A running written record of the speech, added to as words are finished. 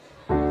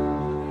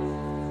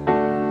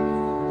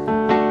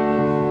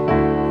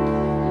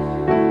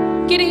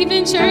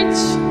morning, church.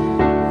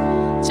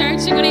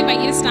 Church, I'm going to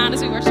invite you to stand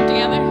as we worship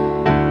together.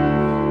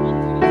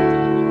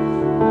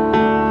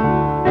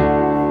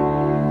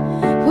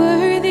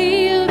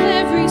 Worthy of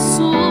every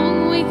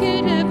song we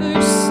could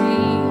ever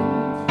sing.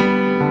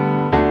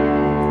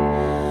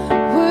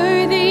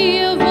 Worthy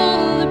of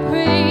all the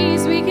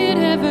praise we could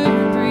ever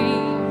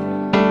bring.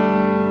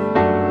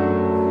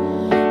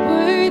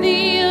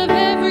 Worthy of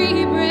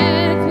every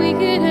breath we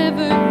could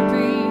ever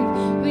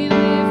breathe. We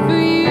live for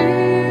you.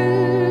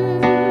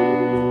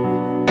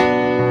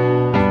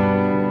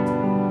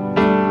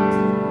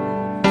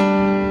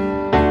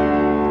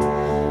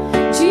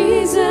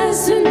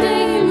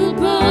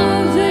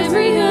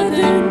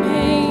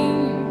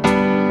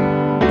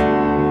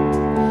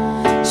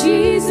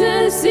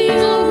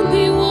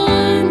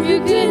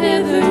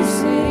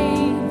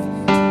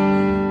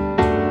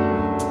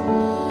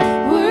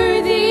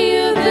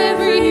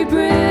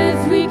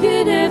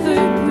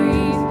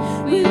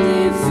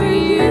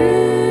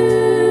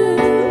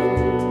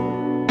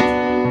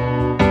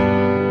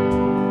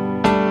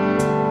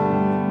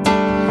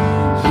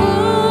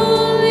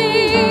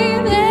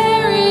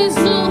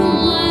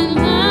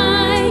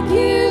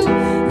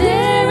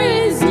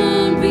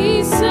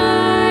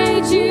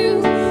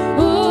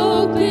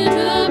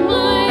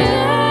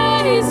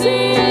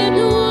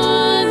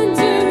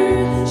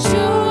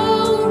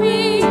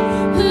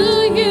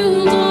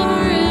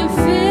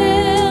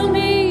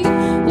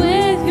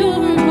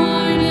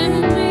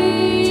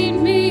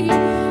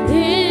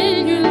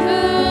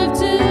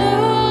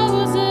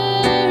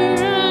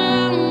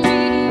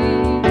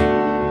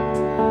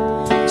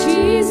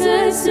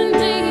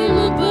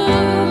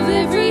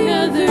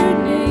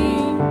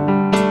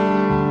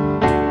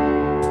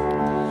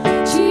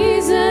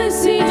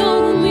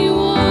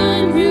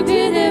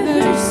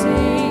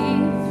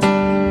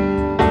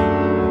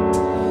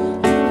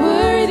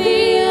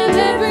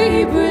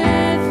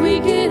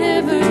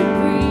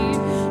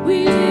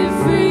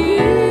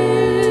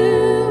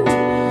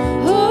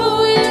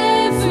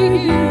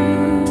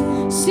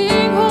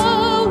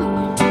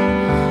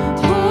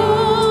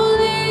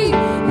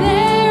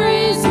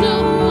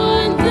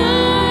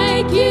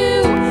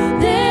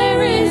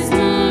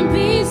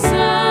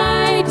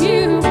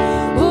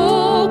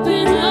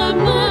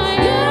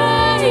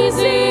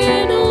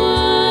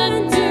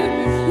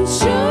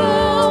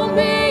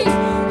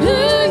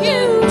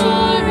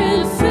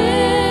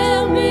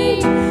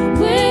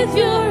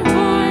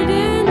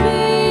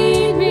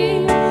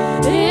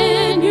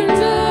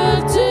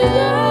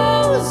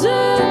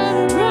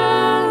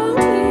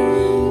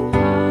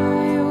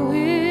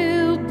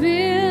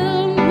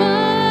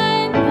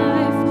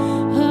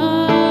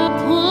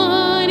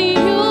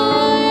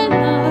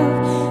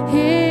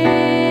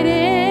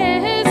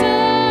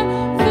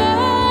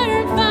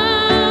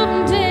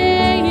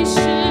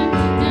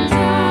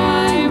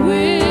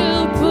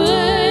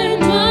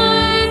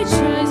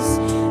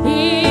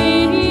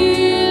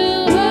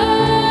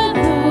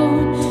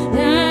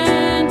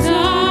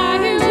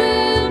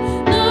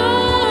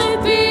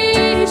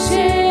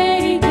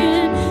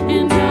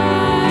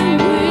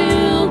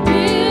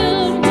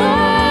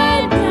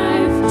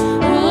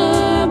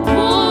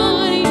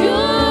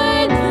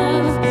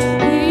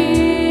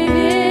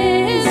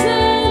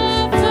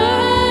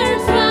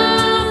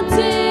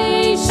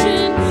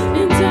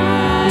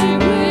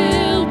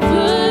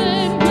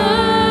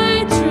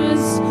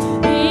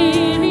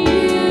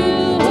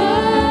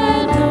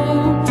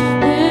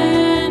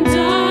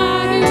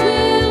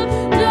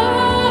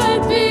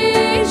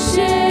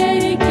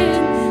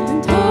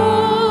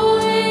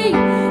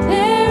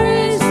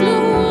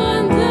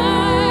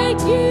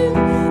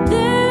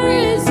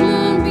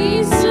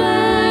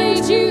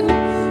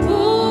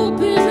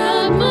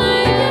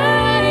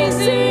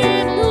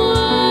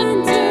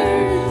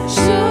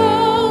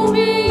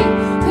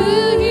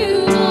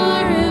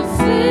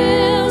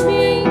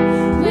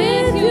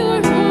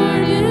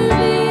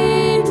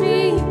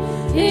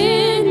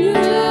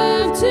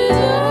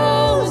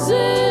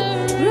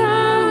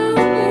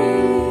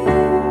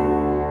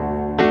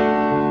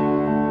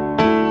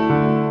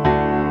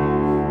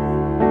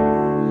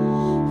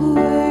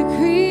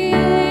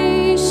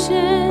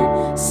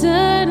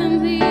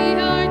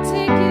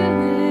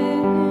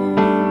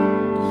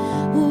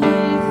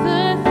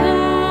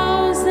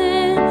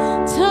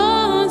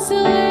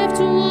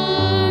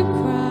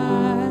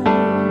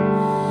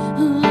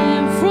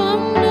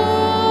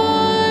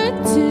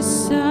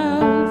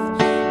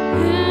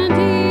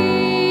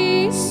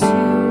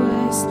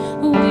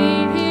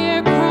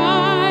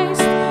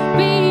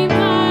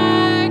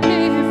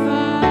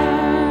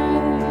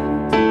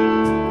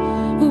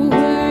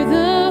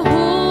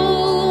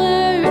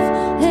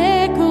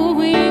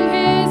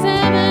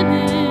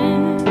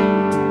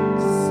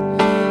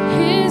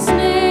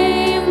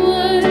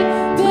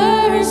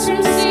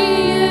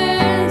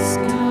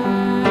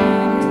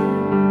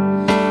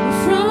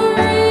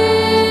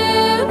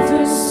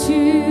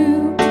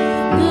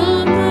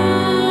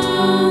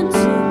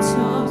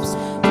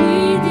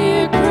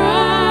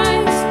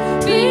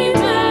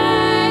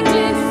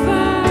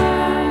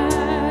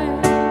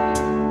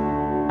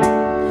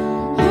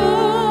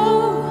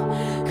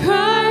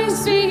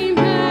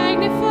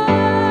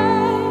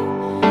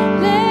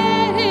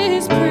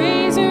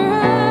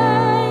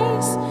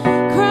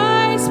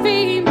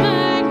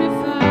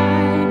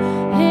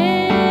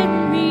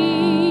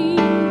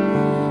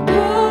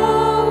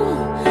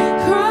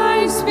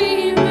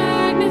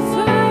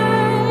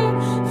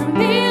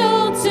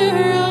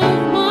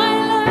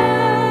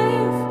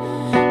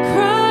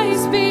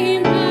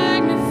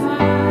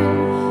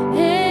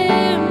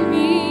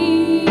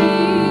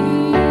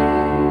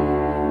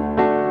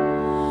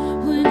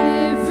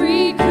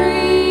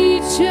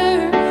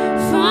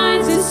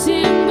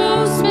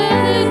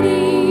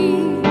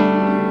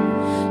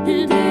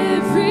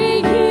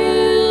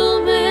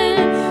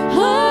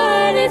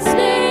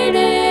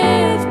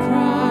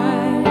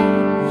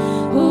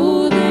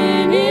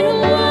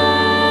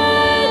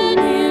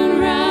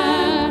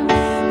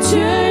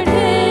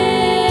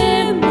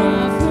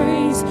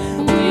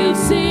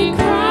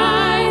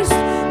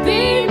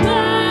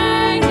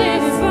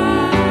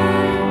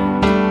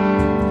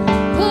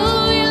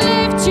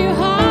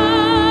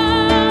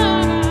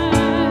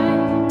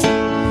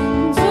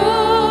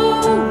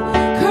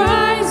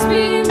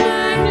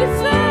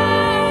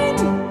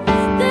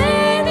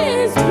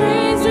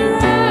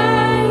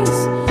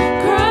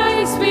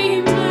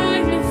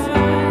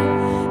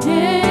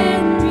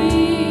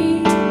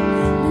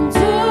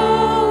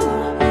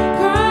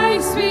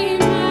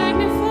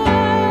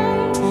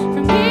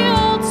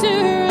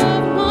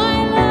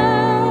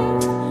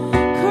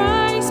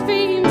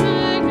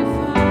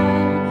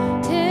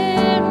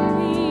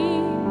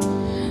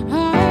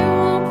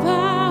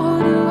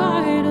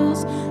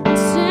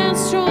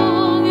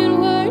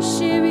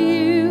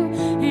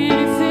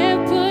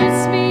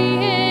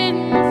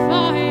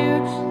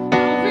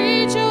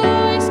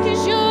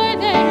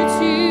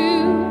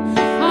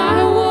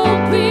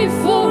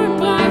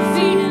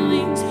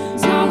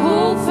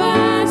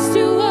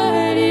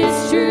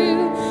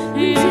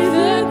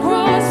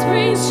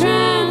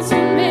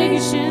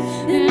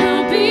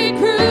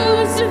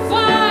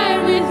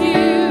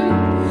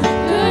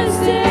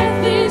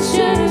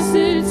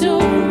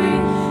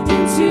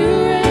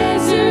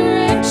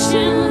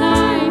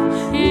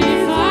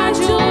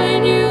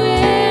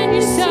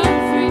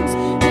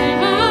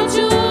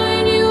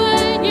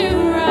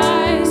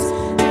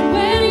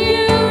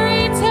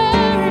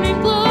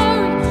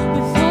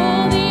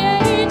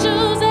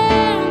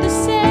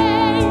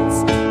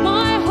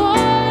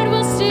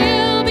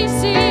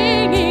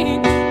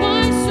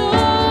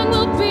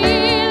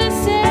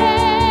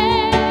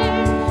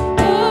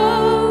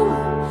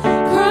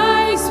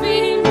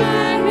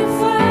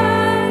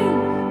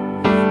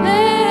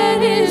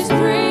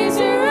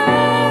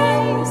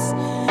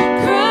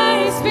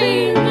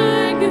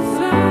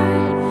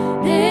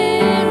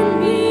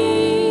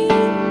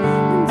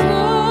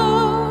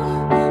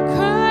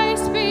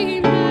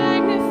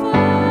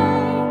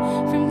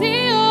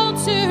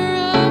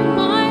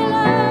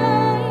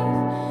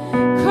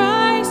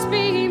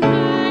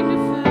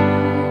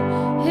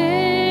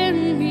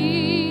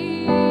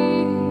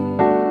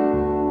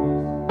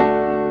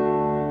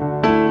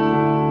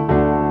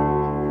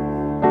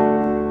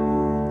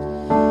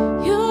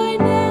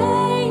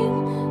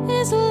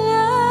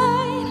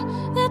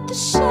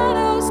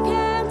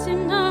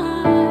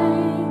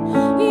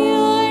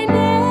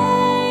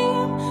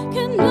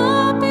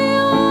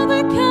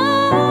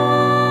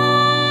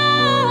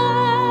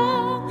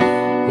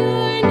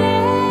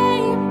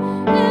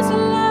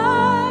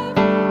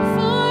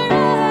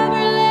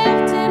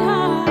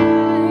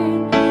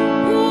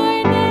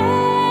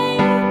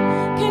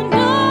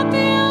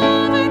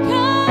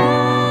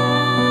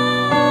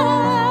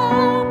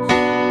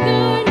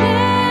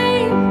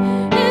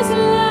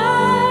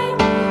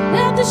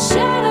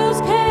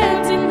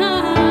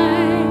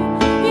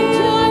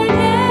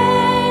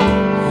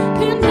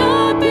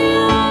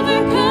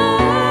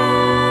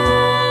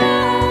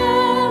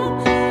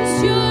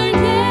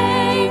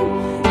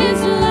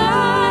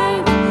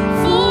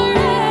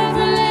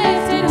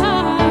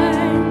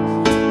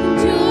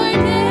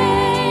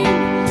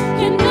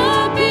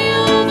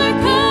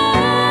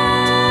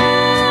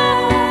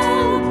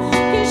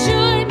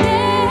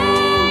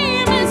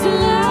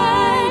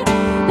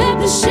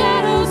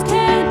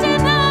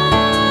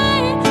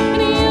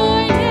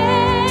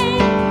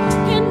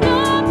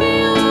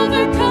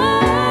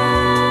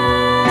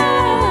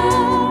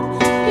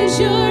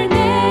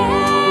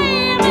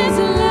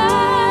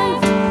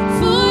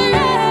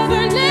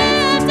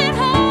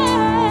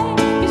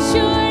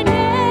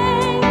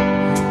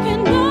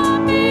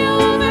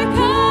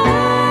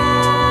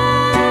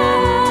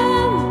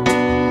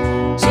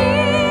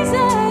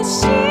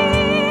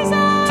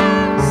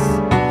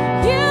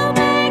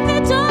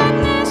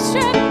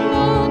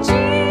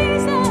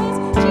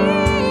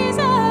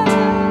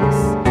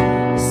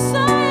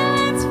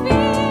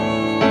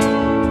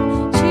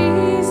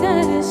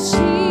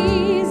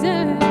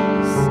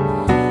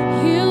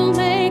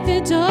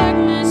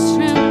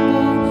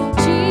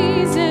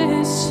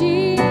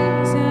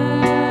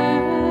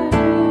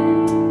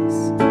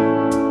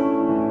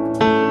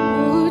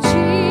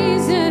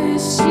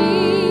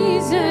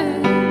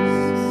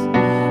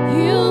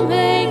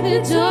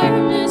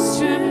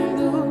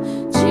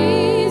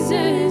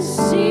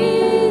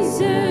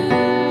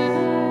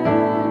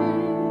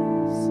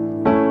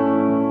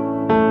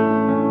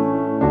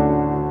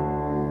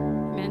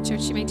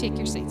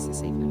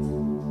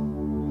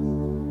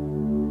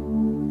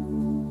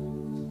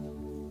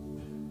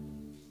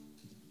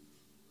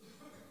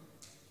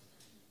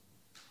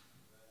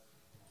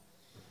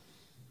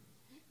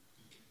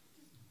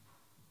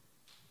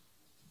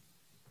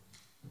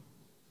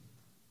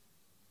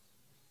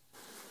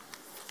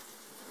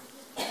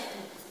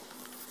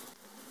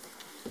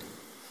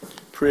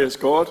 Praise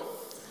God.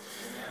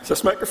 Is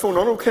this microphone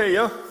on okay,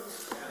 yeah?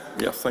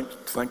 Yeah,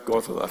 thank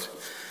God for that.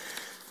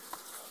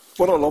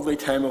 What a lovely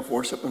time of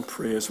worship and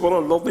praise. What a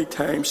lovely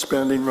time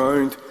spending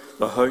round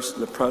the house in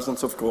the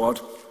presence of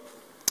God.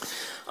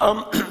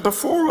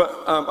 Before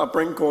I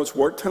bring God's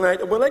word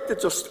tonight, I would like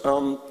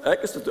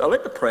to I'd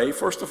like to pray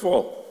first of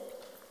all.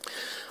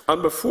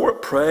 And before I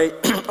pray,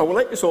 I would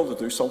like us all to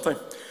do something.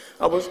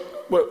 I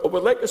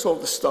would like us all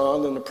to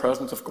stand in the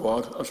presence of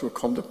God as we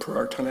come to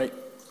prayer tonight.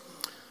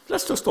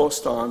 Let's just all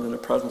stand in the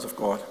presence of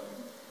God.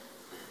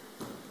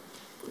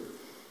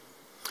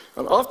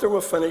 And after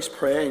we've finished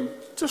praying,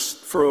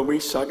 just for a wee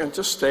second,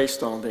 just stay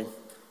standing.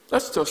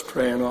 Let's just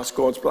pray and ask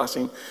God's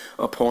blessing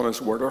upon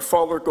His word. Our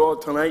Father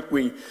God, tonight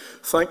we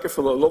thank you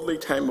for the lovely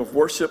time of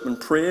worship and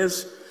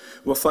praise.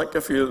 We thank you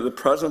for the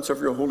presence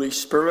of your Holy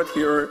Spirit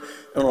here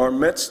in our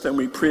midst, and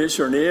we praise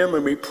your name,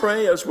 and we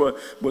pray as we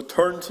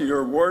turn to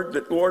your word,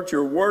 that, Lord,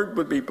 your word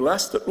would be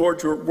blessed, that,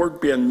 Lord, your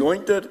word be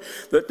anointed,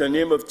 that the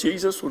name of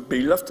Jesus would be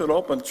lifted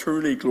up and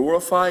truly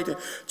glorified.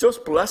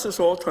 Just bless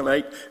us all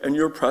tonight in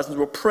your presence.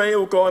 We pray,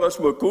 oh God, as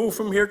we go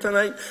from here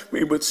tonight,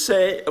 we would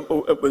say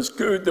it was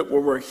good that we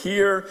were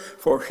here,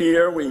 for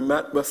here we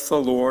met with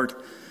the Lord.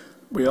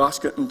 We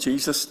ask it in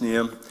Jesus'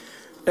 name.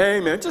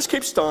 Amen. Just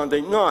keep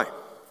standing. Now,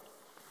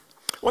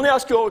 I want to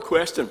ask you all a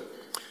question.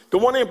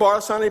 Don't want to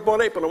embarrass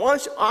anybody, but I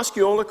want to ask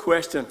you all a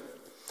question.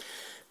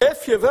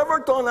 If you've ever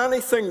done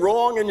anything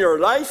wrong in your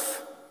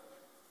life,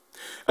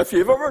 if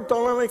you've ever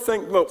done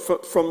anything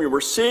from you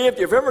were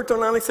saved, you've ever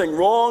done anything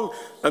wrong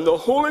in the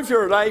whole of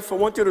your life, I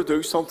want you to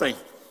do something.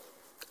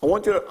 I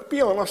want you to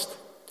be honest,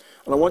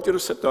 and I want you to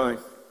sit down.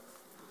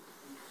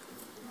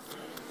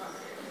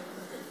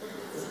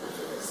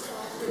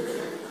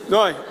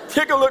 Now,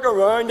 take a look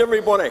around,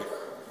 everybody.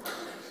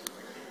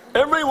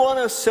 Everyone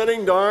is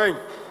sitting down.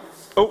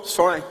 Oh,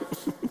 sorry.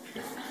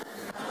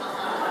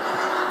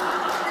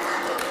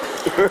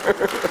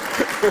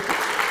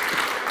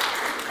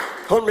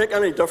 Don't make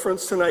any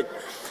difference tonight.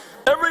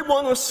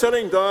 Everyone is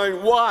sitting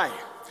down. Why?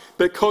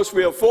 Because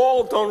we have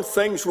all done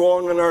things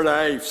wrong in our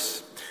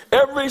lives.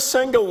 Every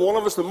single one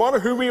of us, no matter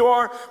who we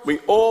are, we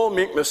all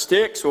make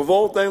mistakes. We've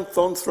all done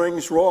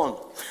things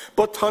wrong.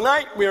 But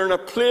tonight we're in a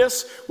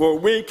place where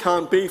we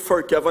can be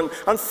forgiven.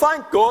 And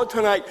thank God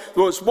tonight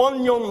there was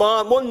one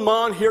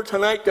man here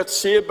tonight got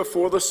saved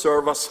before the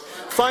service.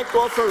 Thank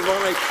God for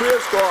Ronnie.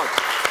 Praise God.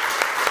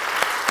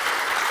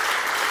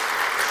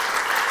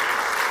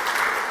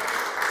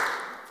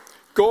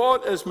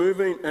 God is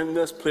moving in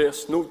this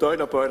place, no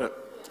doubt about it.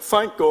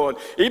 Thank God.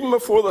 Even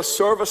before the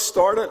service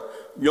started,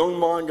 young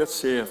man got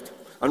saved.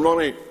 And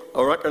Ronnie,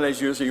 I recognize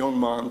you as a young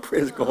man.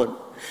 Praise God.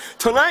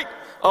 Tonight,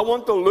 I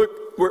want to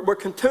look, we're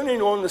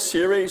continuing on the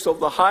series of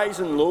the highs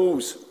and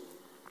lows.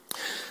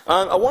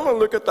 And I want to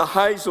look at the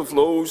highs of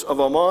lows of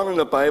a man in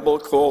the Bible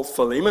called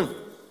Philemon.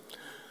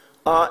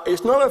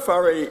 It's not a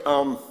very,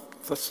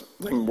 this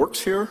thing works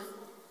here.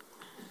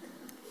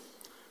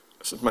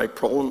 This is my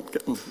problem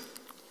getting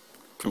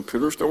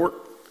computers to work.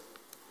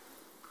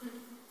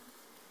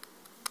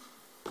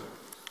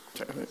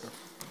 Check it out.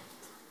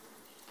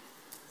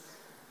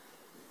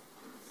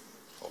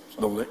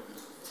 Lovely.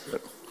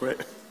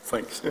 Great.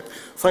 Thanks.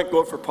 Thank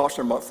God for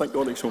Pastor Matt. Thank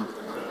God he's home.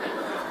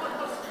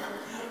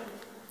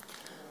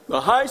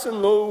 The highs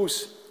and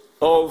lows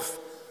of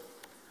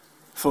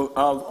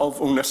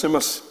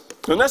Onesimus.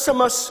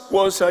 Onesimus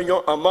was a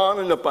man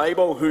in the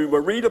Bible who we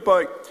read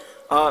about,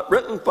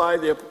 written by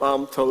the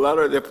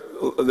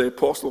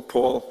Apostle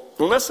Paul.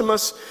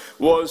 Onesimus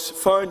was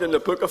found in the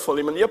book of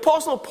Philemon. The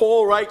Apostle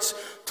Paul writes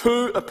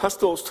two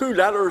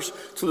letters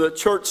to the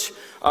church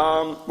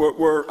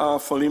where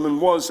Philemon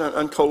was,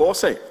 and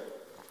Colossae.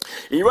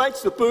 He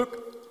writes the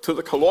book to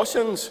the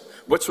Colossians,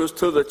 which was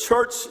to the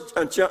church,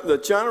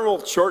 the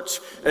general church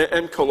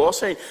in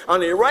Colossae.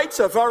 And he writes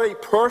a very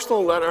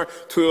personal letter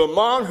to a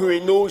man who he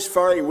knows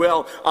very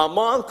well, a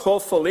man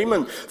called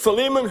Philemon.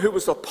 Philemon, who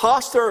was a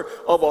pastor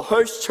of a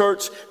house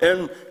church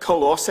in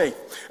Colossae.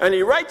 And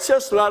he writes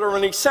this letter,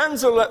 and he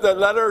sends the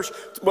letters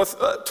with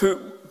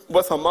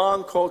a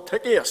man called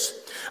Tychius.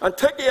 And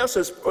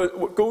Tychius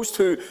goes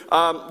to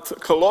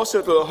Colossae,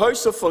 to the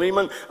house of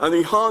Philemon, and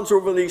he hands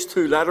over these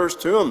two letters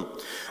to him.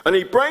 And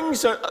he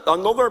brings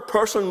another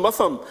person with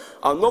him,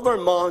 another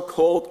man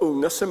called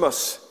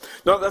Onesimus.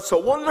 Now, that's a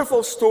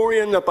wonderful story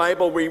in the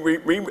Bible.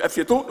 If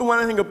you don't know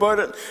anything about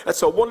it,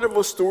 it's a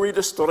wonderful story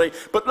to study.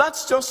 But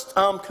let's just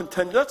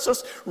continue. Let's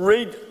just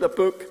read the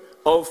book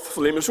of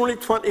Philemon. There's only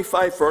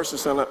 25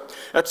 verses in it.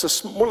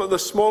 It's one of the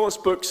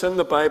smallest books in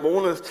the Bible,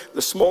 one of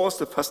the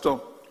smallest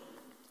epistle.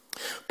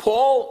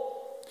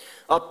 Paul,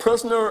 a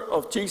prisoner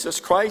of Jesus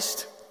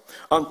Christ,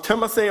 and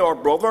Timothy, our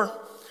brother,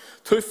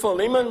 to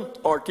Philemon,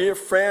 our dear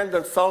friend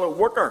and fellow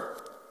worker,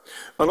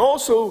 and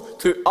also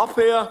to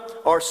Apphia,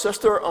 our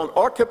sister, and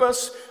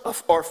Archippus,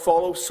 our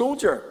fellow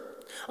soldier,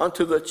 and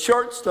to the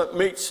church that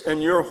meets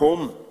in your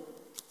home.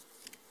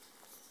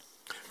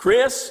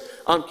 Grace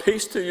and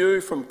peace to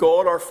you from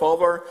God our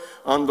Father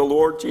and the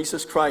Lord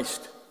Jesus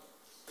Christ.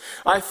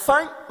 I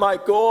thank my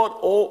God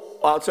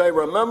as I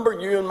remember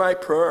you in my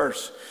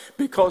prayers,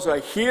 because I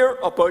hear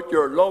about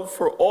your love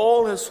for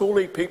all his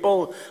holy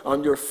people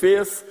and your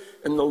faith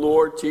in the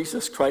Lord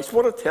Jesus Christ.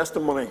 What a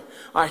testimony.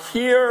 I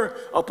hear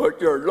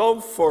about your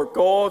love for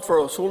God,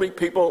 for his holy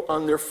people,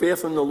 and their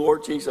faith in the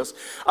Lord Jesus.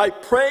 I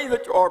pray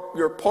that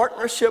your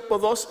partnership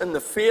with us in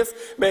the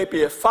faith may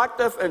be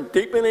effective in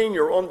deepening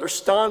your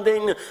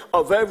understanding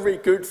of every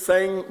good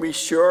thing we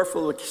share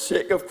for the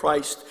sake of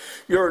Christ.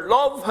 Your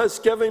love has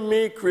given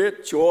me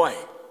great joy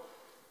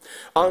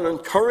and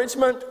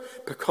encouragement,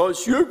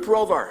 because you,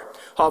 brother,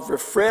 have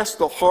refreshed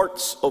the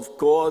hearts of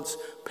God's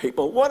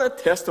people. What a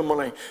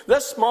testimony.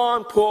 This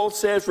man, Paul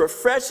says,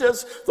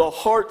 refreshes the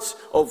hearts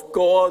of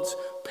God's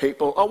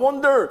people. I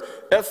wonder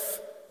if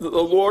the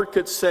Lord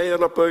could say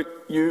it about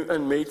you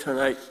and me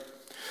tonight.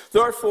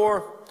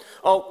 Therefore,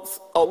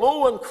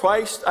 although in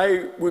Christ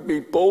I would be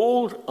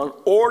bold and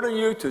order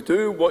you to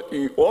do what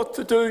you ought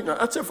to do. Now,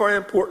 that's a very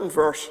important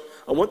verse.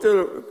 I want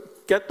to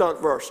get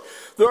that verse.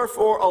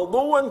 Therefore,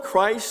 although in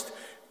Christ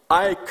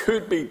I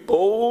could be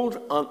bold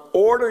and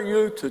order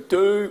you to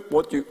do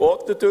what you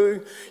ought to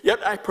do,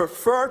 yet I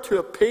prefer to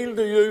appeal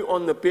to you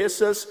on the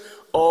basis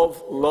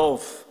of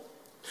love.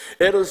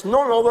 It is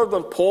none other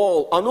than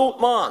Paul, an old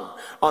man,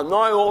 and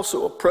now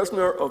also a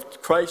prisoner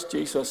of Christ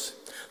Jesus,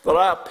 that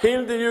I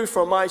appeal to you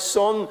for my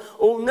son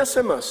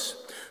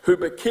Onesimus, who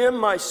became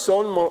my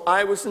son while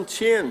I was in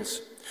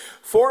chains.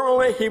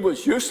 Formerly he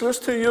was useless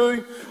to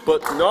you,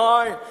 but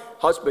now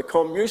has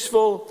become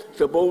useful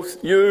to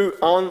both you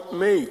and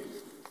me.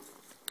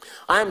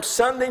 I am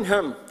sending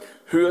him,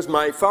 who is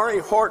my very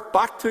heart,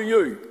 back to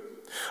you.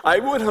 I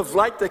would have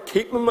liked to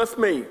keep him with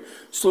me,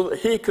 so that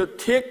he could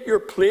take your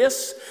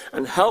place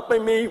in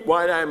helping me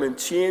while I am in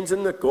chains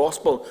in the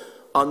gospel.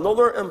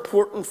 Another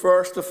important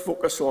verse to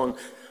focus on.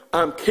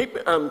 I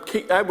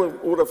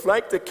would have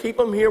liked to keep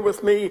him here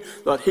with me,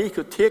 that he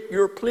could take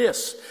your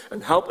place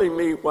in helping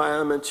me while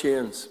I am in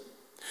chains.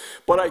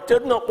 But I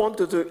did not want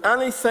to do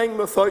anything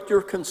without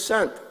your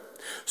consent,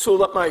 so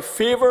that my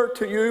favour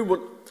to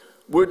you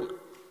would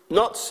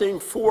not seem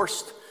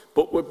forced,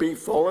 but would be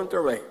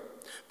voluntary.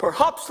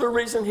 Perhaps the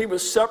reason he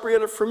was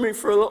separated from me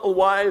for a little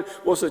while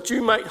was that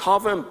you might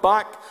have him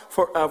back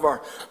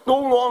forever, no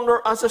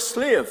longer as a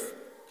slave,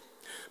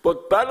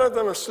 but better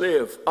than a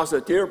slave, as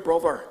a dear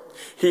brother.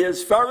 He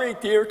is very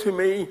dear to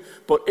me,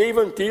 but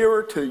even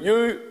dearer to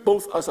you,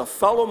 both as a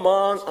fellow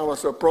man and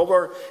as a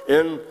brother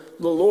in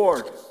the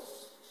Lord.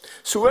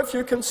 So if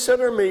you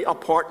consider me a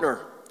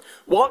partner,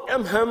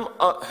 welcome him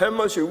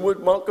as you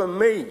would welcome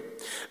me.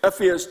 If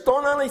he has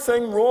done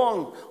anything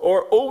wrong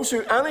or owes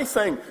you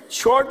anything,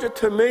 charge it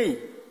to me.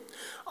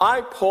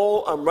 I,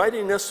 Paul, am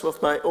writing this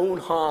with my own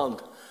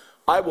hand.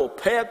 I will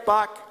pay it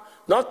back,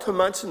 not to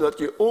mention that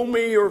you owe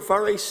me your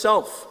very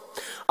self.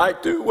 I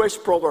do wish,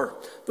 brother,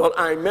 that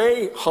I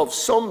may have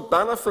some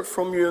benefit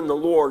from you in the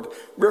Lord.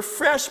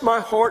 Refresh my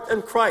heart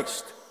in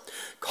Christ.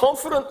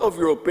 Confident of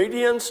your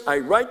obedience, I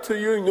write to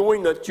you,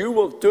 knowing that you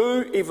will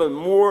do even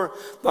more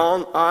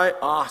than I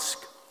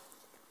ask.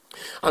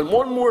 And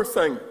one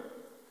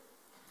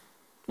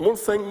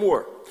thing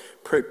more.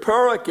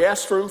 Prepare a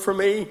guest room for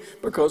me,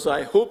 because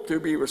I hope to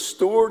be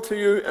restored to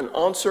you in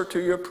answer to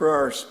your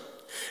prayers.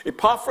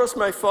 Epaphras,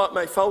 my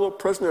fellow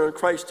prisoner in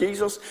Christ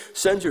Jesus,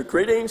 sends you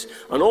greetings,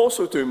 and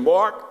also to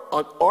Mark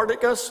and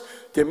Articus,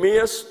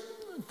 Demas,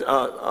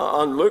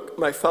 and Luke,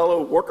 my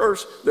fellow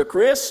workers. The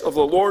grace of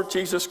the Lord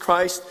Jesus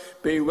Christ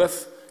be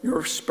with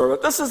your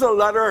spirit. This is a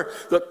letter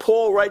that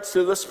Paul writes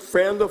to this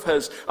friend of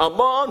his, a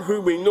man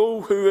who we know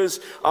who is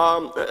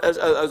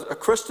a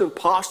Christian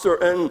pastor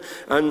in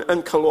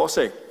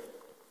Colossae.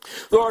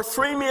 There are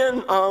three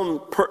main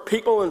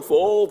people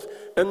involved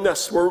in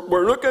this.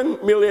 We're looking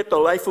merely at the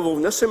life of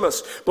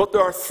Onesimus, but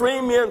there are three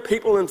main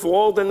people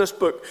involved in this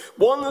book.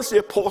 One is the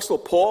Apostle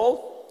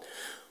Paul.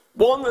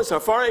 One is a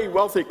very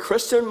wealthy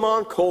Christian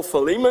man called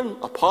Philemon,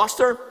 a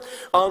pastor,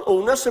 and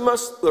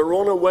Onesimus, the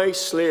runaway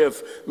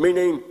slave,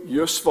 meaning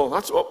useful.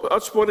 That's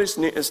what his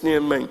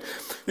name means.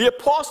 The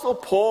Apostle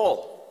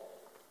Paul,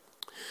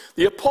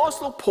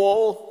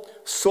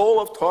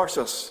 Saul of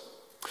Tarsus,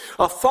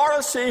 a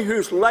Pharisee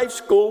whose life's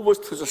goal was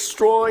to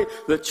destroy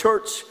the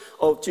church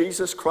of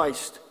Jesus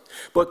Christ.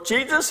 But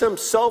Jesus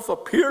himself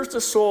appears to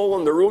Saul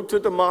on the road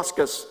to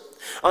Damascus,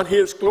 and he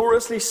is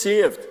gloriously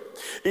saved.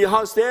 He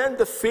has then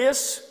to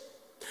face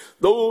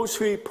those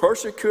who he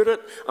persecuted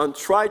and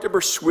tried to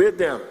persuade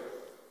them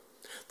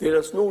that it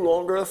is no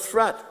longer a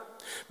threat,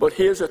 but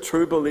he is a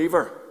true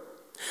believer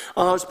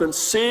and has been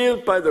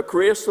saved by the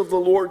grace of the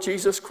Lord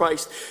Jesus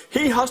Christ.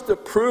 He has to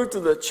prove to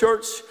the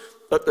church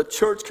that the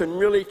church can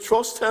really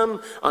trust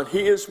him, and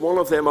he is one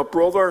of them, a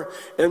brother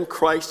in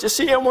Christ. You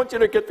see, I want you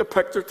to get the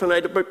picture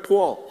tonight about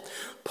Paul.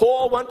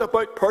 Paul went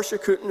about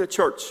persecuting the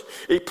church.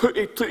 He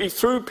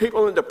threw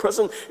people into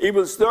prison. He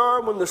was there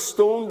when they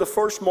stoned the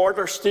first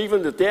martyr,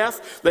 Stephen, to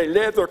death. They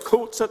laid their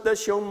coats at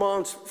this young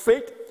man's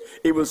feet.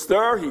 He was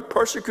there. He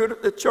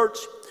persecuted the church.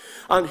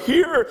 And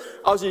here,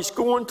 as he's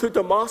going to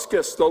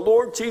Damascus, the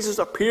Lord Jesus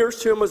appears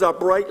to him as a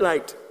bright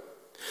light.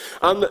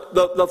 And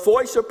the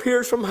voice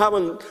appears from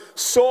heaven,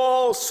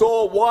 Saul,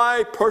 Saul,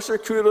 why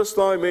persecutest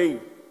thou me?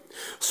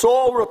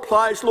 Saul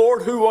replies,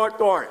 Lord, who art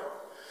thou?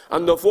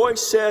 And the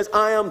voice says,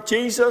 I am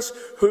Jesus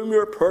whom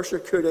you're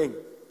persecuting.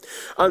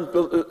 And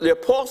the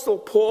Apostle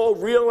Paul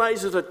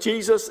realizes that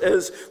Jesus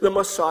is the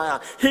Messiah.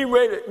 He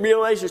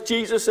realizes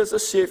Jesus is the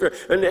Savior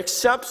and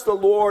accepts the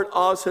Lord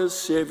as his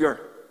Savior.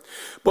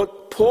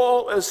 But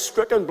Paul is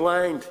stricken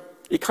blind.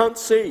 He can't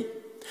see.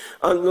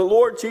 And the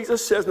Lord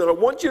Jesus says, now I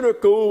want you to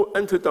go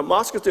into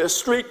Damascus to a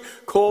street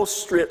called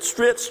Straight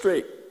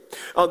Street.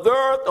 And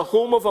there at the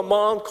home of a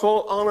man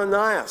called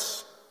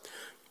Onesimus.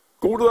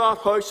 Go to that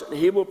house and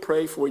he will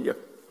pray for you.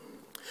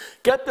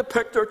 Get the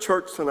picture,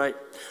 church, tonight.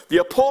 The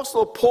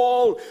Apostle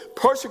Paul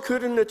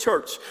persecuting the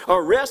church,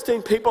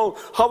 arresting people,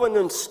 having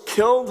them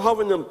killed,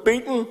 having them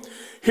beaten.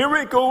 Here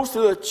he goes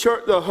to the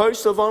church, the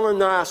house of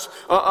Onesimus,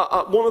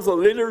 one of the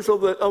leaders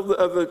of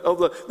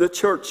the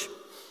church.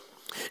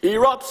 He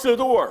raps the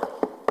door,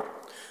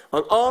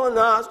 and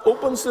Onesimus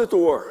opens the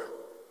door.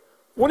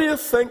 What do you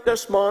think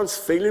this man's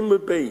feeling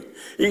would be?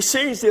 He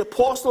sees the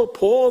Apostle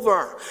Paul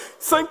there.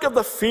 Think of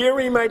the fear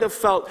he might have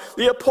felt.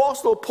 The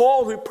Apostle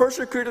Paul who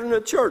persecuted in the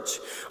church.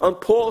 And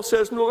Paul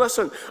says, no,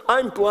 listen,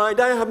 I'm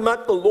blind. I have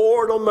met the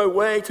Lord on my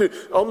way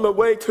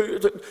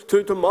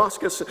to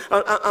Damascus.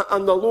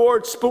 And the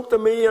Lord spoke to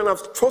me, and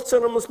I've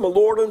trusted him as my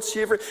Lord and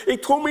Savior. He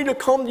told me to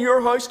come to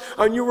your house,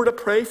 and you were to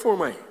pray for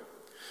me.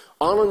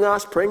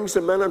 Onesimus brings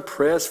him in and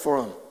prays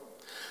for him.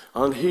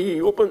 And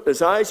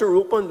his eyes are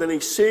opened and he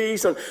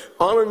sees, and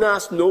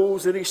Onesimus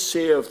knows that he's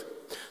saved.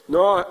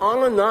 Now,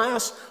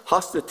 Onesimus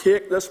has to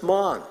take this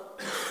man,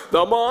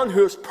 the man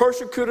who has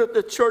persecuted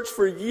the church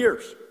for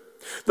years,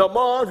 the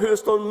man who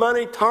has done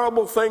many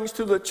terrible things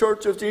to the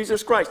church of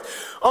Jesus Christ.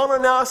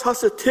 Onesimus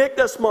has to take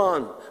this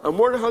man, and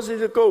where has he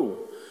to go?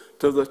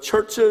 To the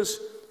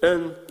churches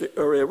in the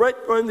area, right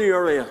around the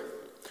area.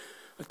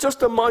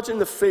 Just imagine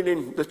the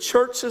feeling. The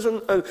church is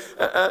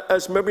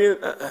maybe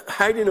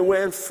hiding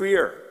away in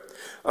fear.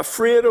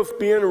 Afraid of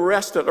being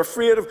arrested,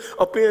 afraid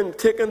of being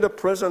taken to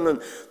prison, and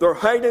they're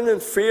hiding in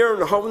fear, and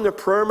they're having the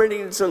prayer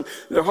meetings, and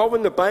they're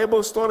having the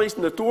Bible studies,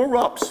 and the door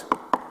raps,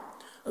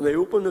 and they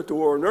open the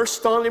door, and there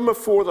standing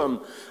before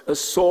them is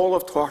Saul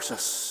of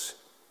Tarsus.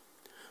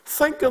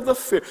 Think of the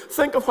fear.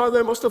 Think of how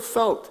they must have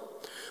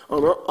felt.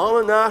 And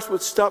Onesimus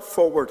would step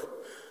forward.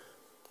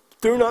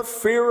 Do not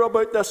fear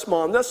about this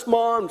man. This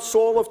man,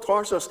 Saul of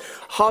Tarsus,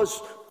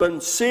 has been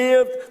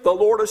saved. The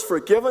Lord has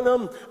forgiven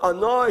him. And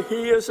now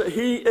he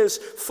is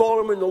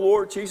following the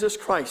Lord Jesus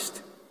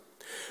Christ.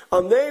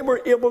 And they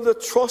were able to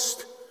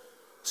trust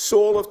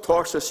Saul of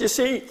Tarsus. You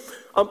see,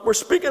 we're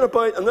speaking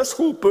about, and this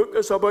whole book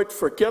is about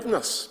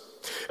forgiveness.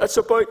 It's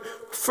about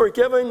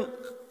forgiving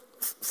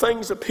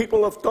things that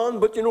people have done,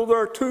 but you know, there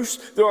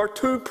are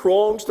two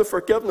prongs to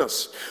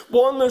forgiveness.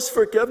 One is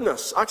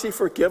forgiveness, actually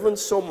forgiving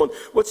someone,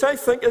 which I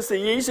think is the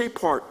easy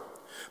part.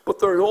 But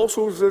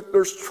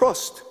there's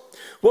trust.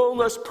 Will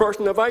this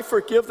person, if I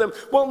forgive them,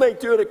 will they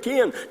do it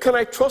again? Can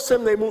I trust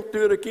them they won't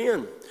do it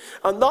again?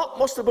 And that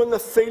must have been the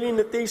feeling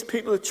that these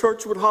people in the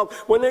church would have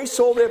when they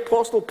saw the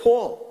Apostle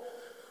Paul.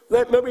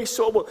 They maybe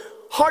saw, well,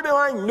 how do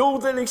I know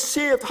that he's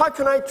saved? How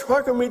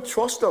can we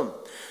trust him?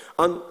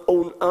 And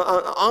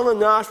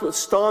Onesimus would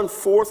stand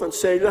forth and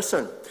say,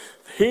 listen,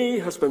 he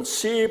has been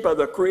saved by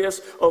the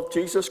grace of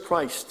Jesus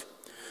Christ.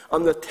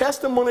 And the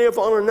testimony of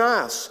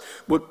Onesimus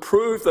would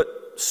prove that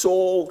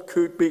Saul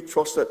could be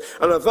trusted.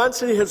 And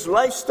eventually his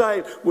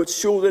lifestyle would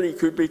show that he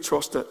could be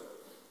trusted.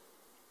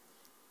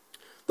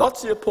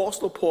 That's the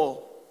Apostle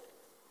Paul.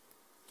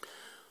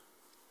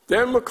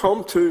 Then we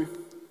come to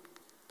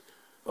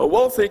a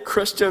wealthy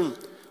Christian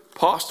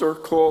pastor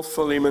called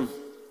Philemon.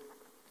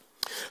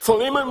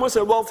 Philemon was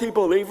a wealthy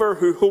believer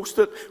who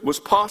was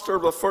pastor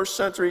of the first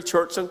century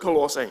church in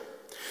Colossae.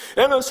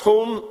 In his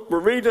home, we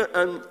read it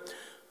in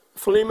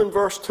Philemon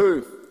verse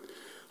 2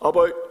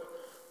 about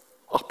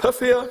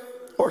Apphia,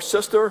 or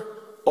sister,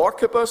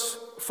 Archippus,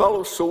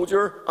 fellow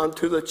soldier, and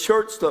to the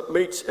church that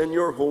meets in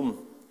your home.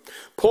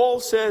 Paul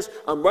says,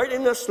 I'm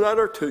writing this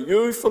letter to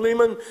you,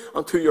 Philemon,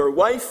 and to your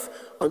wife,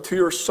 and to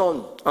your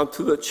son, and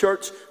to the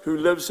church who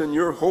lives in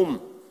your home.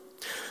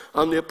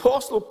 And the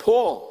Apostle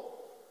Paul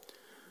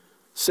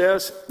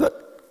says that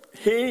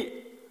he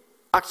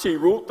actually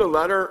wrote the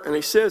letter, and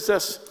he says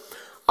this,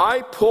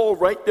 I, Paul,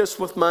 write this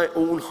with my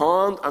own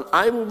hand, and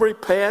I will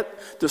repay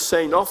it, to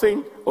say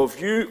nothing of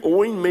you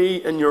owing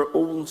me in your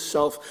own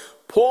self.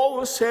 Paul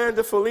was saying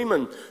to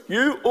Philemon,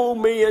 you owe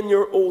me in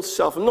your old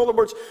self. In other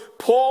words,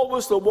 Paul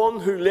was the one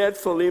who led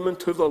Philemon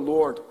to the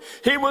Lord.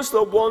 He was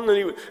the one,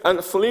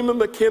 and Philemon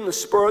became the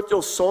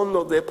spiritual son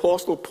of the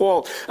Apostle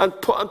Paul. And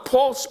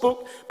Paul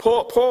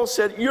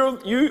said,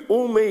 you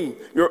owe me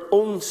your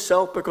own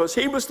self, because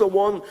he was the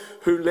one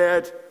who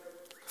led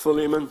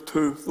Philemon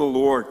to the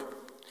Lord.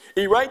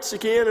 He writes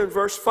again in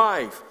verse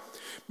 5,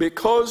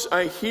 because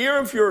I hear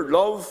of your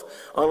love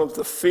and of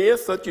the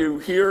faith that you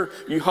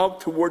have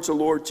towards the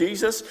Lord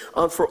Jesus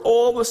and for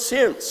all the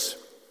saints.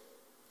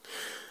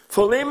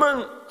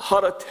 Philemon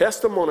had a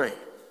testimony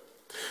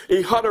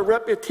He had a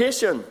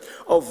reputation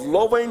of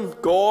loving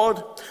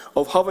God,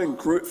 of having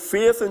great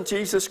faith in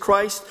Jesus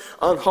Christ,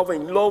 and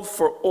having love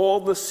for all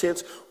the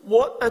saints.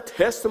 What a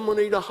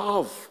testimony to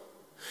have.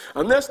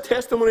 And this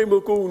testimony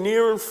will go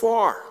near and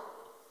far.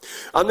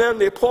 And then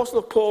the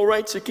Apostle Paul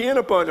writes again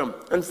about him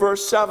in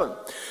verse 7.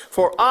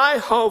 For I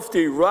have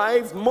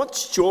derived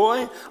much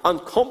joy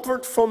and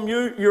comfort from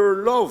you,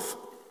 your love,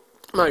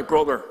 my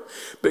brother,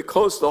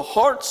 because the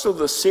hearts of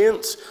the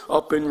saints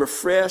have been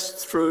refreshed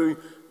through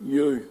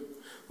you.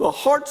 The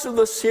hearts of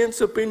the saints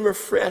have been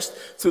refreshed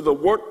through the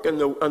work and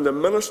the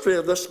ministry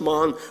of this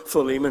man,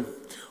 Philemon.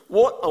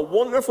 What a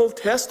wonderful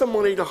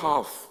testimony to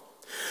have.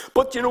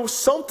 But you know,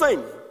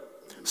 something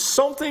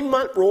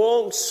went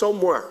wrong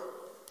somewhere.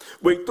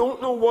 We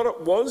don't know what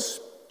it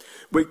was.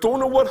 We don't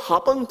know what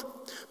happened.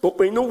 But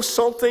we know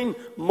something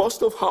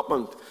must have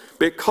happened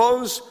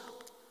because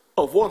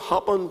of what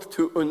happened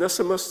to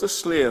Onesimus the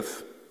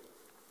slave.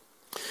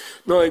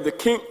 Now, the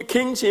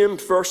King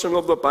James Version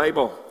of the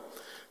Bible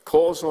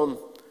calls him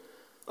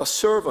a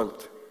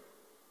servant.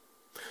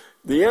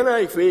 The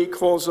NIV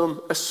calls him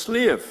a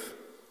slave.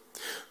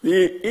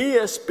 The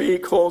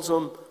ESV calls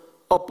him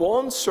a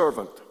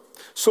bondservant.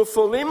 So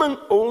Philemon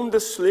owned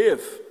a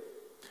slave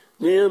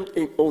named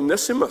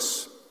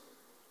Onesimus.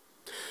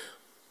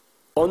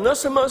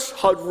 Onesimus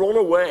had run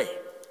away.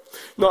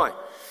 Now,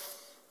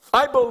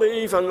 I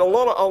believe, and a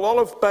lot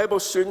of Bible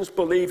students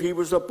believe, he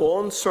was a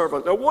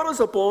bondservant. Now, what is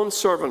a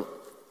bondservant?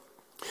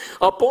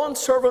 A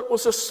bondservant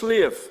was a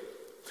slave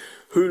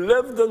who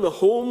lived in the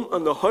home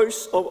and the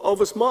house of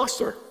his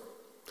master.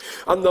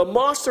 And the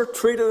master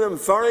treated him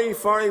very,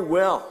 very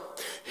well.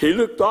 He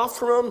looked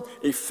after him,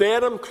 he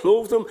fed him,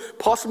 clothed him,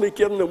 possibly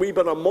gave him a wee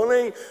bit of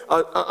money,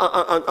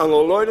 and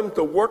allowed him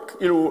to work,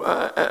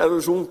 at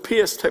his own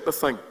pace type of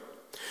thing.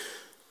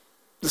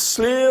 The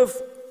slave,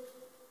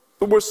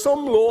 there were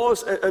some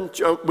laws, and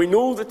we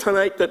know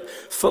tonight that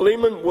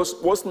Philemon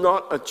was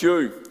not a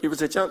Jew. He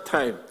was a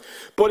Gentile.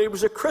 But he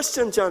was a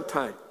Christian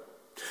Gentile.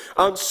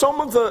 And some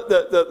of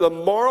the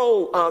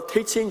moral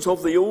teachings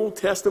of the Old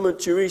Testament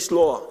Jewish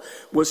law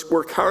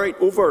were carried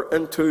over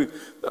into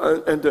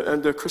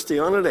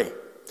Christianity.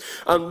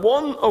 And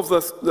one of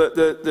the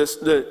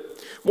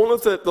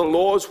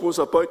laws was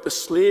about the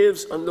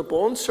slaves and the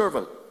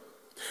bondservant.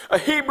 A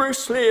Hebrew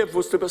slave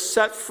was to be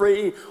set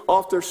free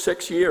after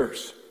 6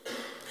 years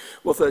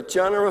with a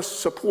generous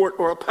support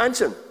or a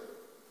pension.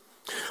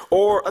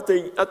 Or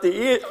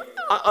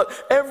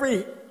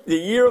every the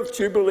year of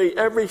Jubilee,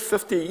 every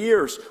 50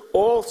 years,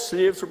 all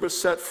slaves were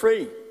set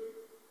free.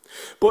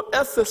 But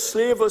if the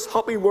slave was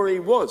happy where he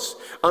was,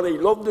 and he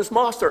loved his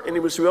master, and he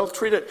was well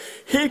treated,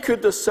 he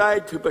could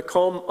decide to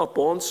become a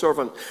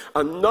bondservant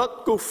and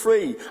not go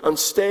free and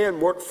stay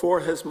and work for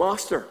his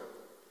master.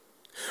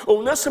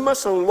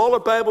 Onesimus, and a lot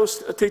of Bible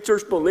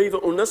teachers believe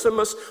that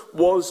Onesimus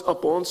was a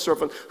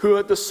bondservant who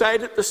had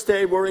decided to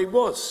stay where he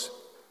was.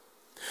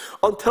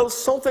 Until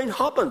something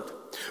happened.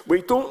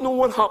 We don't know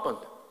what happened.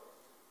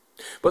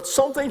 But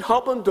something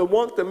happened to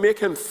want to make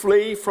him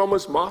flee from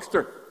his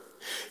master.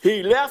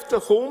 He left the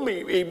home,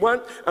 he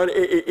went, and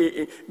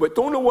we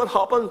don't know what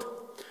happened,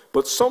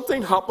 but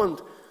something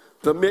happened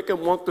to make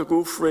him want to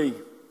go free.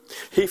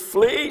 He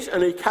flees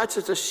and he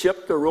catches a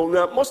ship to Rome.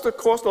 Now, it must have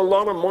cost a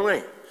lot of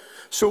money.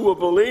 So we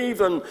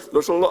believe, and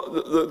there's a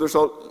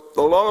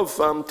lot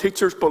of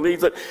teachers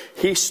believe that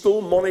he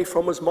stole money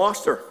from his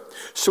master.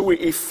 So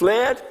he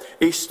fled,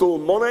 he stole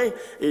money,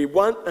 he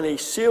went and he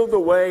sailed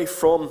away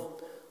from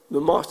the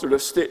master, to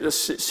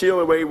sail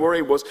away where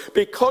he was,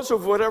 because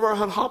of whatever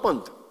had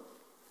happened.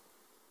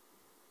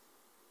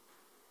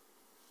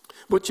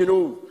 But you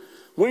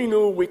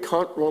know we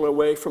can't run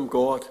away from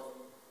God.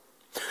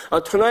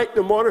 And tonight,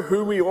 no matter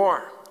who we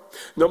are,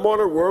 no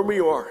matter where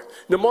we are,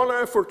 no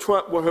matter if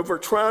we're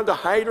trying to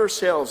hide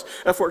ourselves,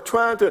 if we're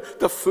trying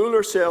to fool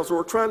ourselves, or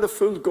we're trying to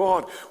fool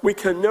God, we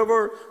can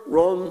never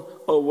run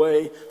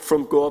away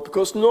from God,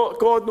 because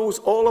God knows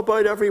all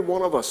about every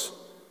one of us.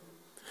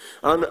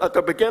 And at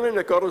the beginning,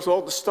 it got us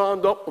all to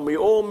stand up, and we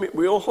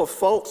all have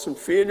faults and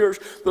failures.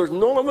 There's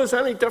none of us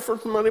any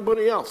different from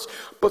anybody else.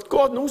 But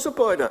God knows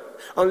about it,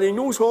 and He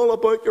knows all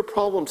about your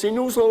problems. He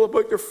knows all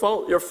about your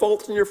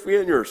faults and your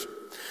failures.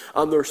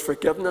 And there's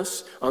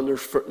forgiveness, and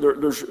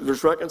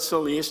there's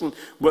reconciliation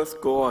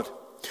with God.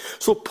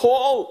 So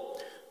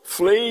Paul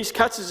flees,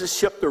 catches a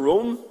ship to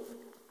Rome.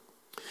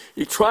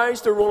 He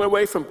tries to run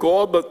away from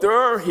God, but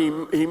there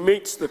he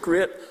meets the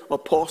great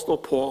Apostle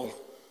Paul.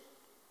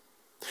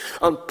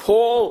 And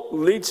Paul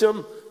leads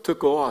him to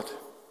God.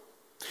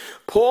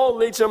 Paul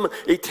leads him,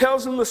 he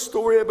tells him the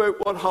story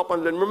about what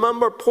happened. And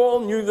remember,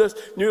 Paul knew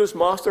his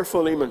master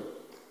Philemon.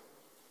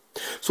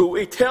 So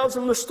he tells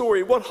him the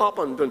story, what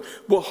happened, and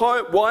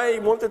why he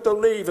wanted to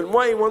leave, and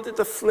why he wanted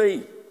to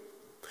flee.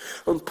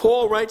 And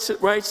Paul writes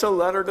a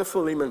letter to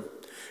Philemon.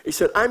 He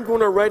said, I'm going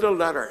to write a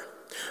letter,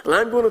 and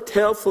I'm going to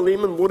tell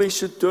Philemon what he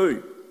should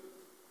do.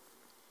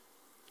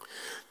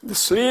 The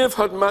slave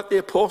had met the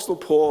Apostle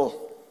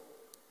Paul,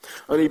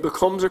 and he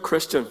becomes a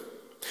Christian.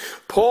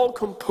 Paul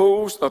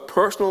composed a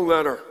personal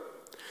letter.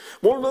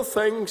 One of the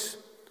things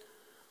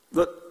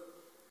that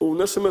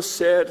Onesimus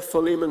said,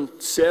 Philemon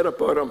said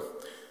about him,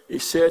 he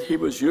said he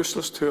was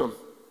useless to him.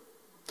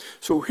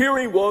 So here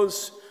he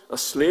was, a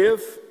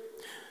slave.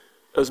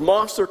 His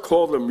master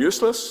called him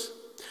useless.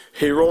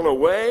 He ran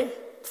away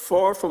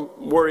far from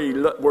where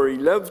he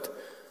lived.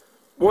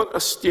 What a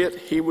state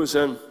he was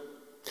in.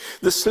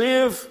 The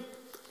slave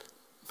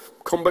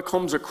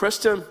becomes a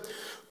Christian.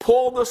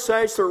 Paul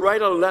decides to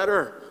write a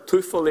letter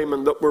to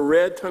Philemon that we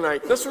read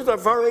tonight. This was a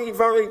very,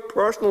 very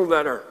personal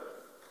letter.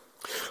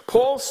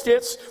 Paul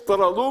states that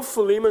although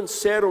Philemon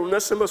said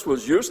Onesimus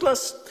was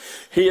useless,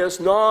 he is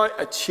now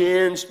a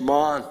changed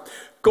man.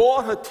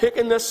 God had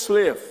taken this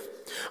slave,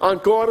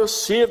 and God has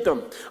saved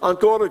him, and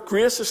God had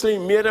graciously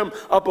made him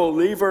a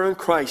believer in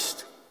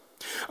Christ.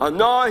 And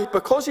now,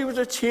 because he was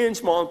a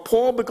changed man,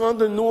 Paul began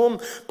to know him,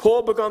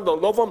 Paul began to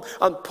love him,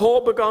 and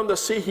Paul began to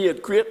see he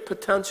had great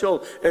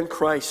potential in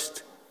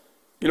Christ.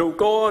 You know,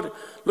 God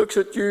looks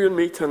at you and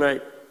me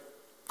tonight.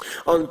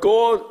 And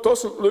God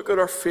doesn't look at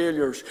our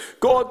failures.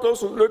 God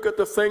doesn't look at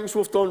the things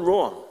we've done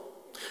wrong.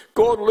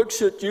 God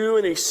looks at you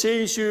and he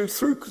sees you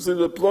through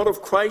the blood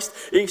of Christ.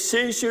 He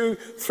sees you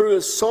through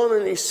his Son,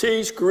 and he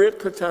sees great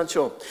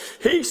potential.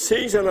 He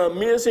sees an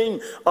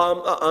amazing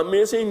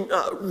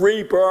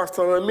rebirth,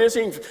 an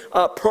amazing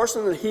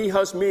person that he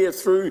has made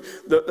through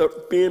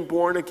being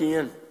born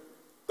again.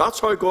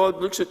 That's how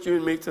God looks at you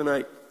and me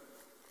tonight.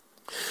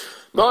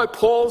 Now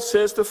Paul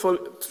says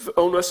to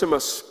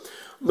Onesimus,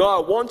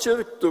 now I want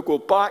you to go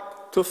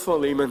back to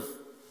Philemon.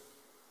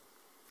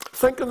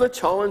 Think of the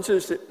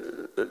challenges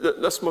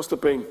that this must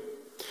have been.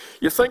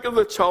 You think of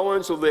the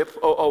challenge of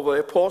the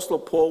Apostle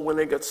Paul when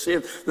he got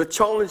saved. The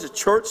challenge the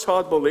church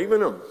had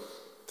believing him.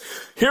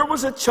 Here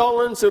was a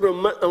challenge that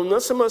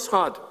Onesimus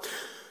had.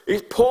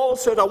 Paul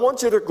said, I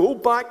want you to go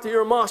back to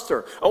your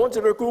master. I want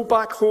you to go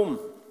back home.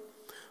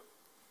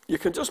 You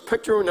can just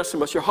picture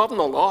Onesimus. You're having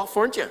a laugh,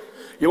 aren't you?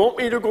 You want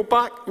me to go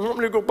back? You want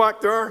me to go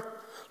back there?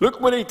 Look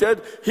what he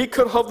did. He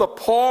could have the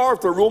power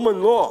of the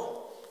Roman law.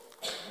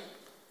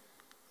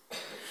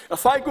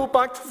 If I go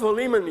back to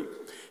Philemon,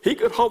 he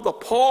could have the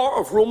power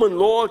of Roman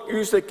law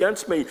used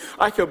against me.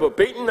 I could be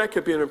beaten, I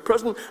could be in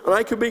prison, and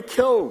I could be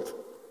killed.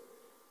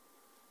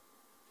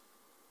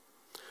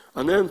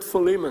 And then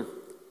Philemon.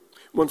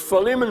 When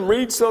Philemon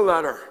reads the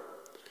letter,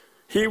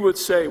 he would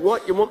say,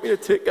 what, you want me to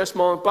take this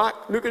man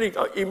back? Look at him,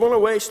 he went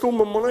away, stole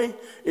my money,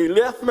 he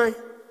left me.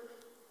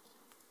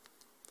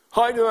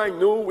 How do I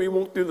know we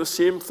won't do the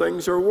same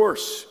things or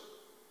worse?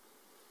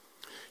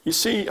 You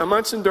see, I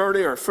mentioned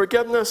earlier,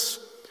 forgiveness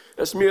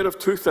is made of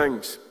two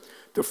things.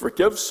 To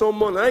forgive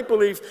someone, I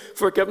believe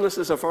forgiveness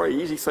is a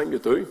very easy thing to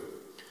do.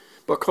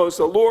 Because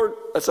the Lord,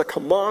 it's a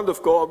command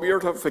of God. We are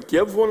to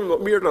forgive one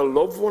another. We are to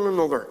love one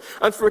another.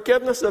 And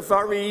forgiveness is a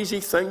very easy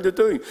thing to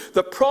do.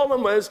 The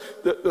problem is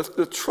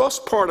the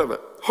trust part of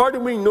it. How do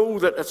we know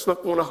that it's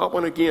not going to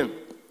happen again?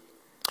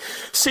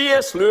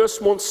 C.S.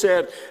 Lewis once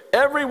said,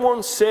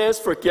 everyone says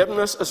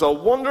forgiveness is a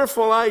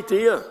wonderful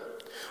idea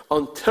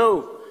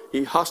until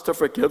he has to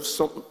forgive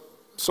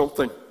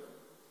something.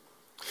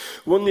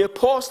 When the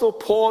Apostle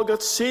Paul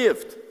got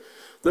saved,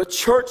 the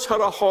church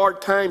had a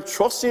hard time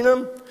trusting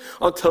him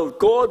until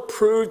God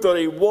proved that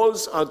he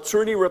was and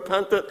truly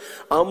repentant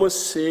and was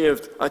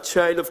saved, a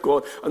child of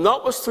God. And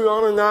that was through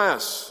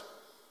Ananias.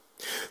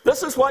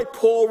 This is why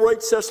Paul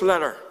writes this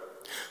letter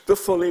to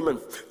Philemon,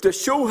 to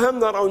show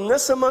him that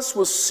Onesimus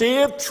was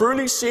saved,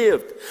 truly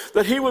saved,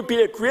 that he would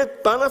be a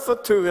great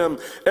benefit to him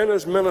in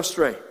his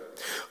ministry.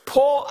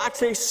 Paul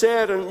actually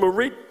said, and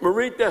we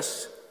read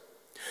this,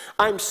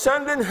 I'm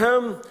sending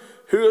him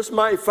who is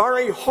my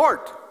very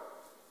heart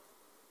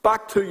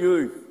back to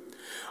you.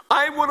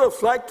 I would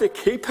have liked to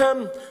keep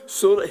him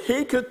so that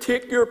he could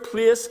take your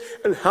place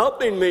in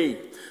helping me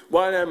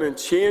while I'm in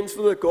chains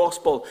for the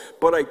gospel.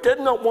 But I did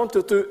not want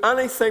to do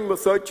anything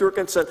without your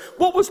consent.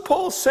 What was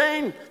Paul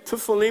saying to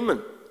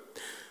Philemon?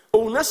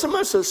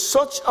 Onesimus is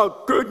such a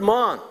good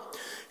man.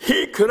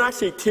 He could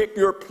actually take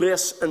your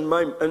place in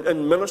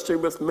ministry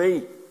with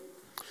me.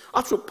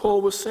 That's what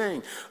Paul was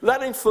saying.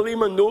 Letting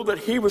Philemon know that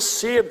he was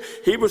saved,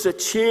 he was a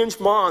changed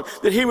man,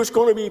 that he was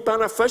going to be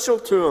beneficial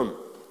to him.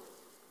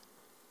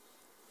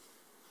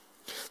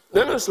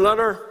 In his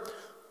letter,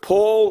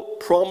 Paul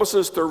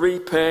promises to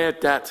repay a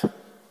debt.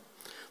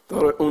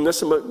 That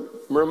Onesimus,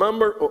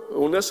 remember,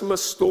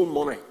 Onesimus stole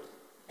money.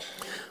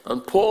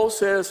 And Paul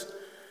says,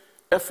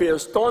 if he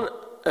has done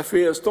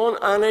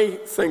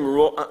anything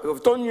wrong,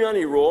 if done you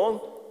any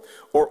wrong,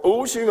 or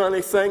owes you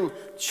anything,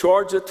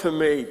 charge it to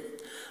me.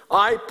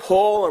 I,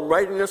 Paul, am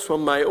writing this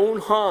from my own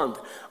hand.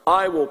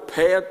 I will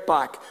pay it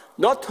back.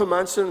 Not to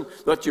mention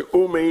that you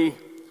owe me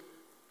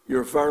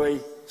your very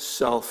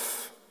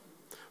self.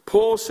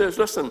 Paul says,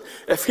 listen,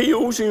 if he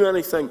owes you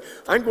anything,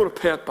 I'm going to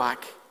pay it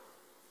back.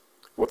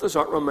 What does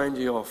that remind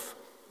you of?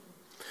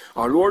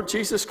 Our Lord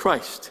Jesus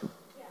Christ.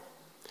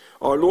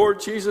 Our Lord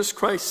Jesus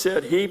Christ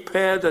said he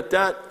paid a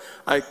debt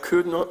I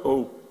could not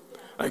owe.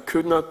 I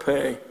could not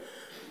pay.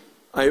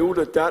 I owed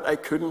a debt I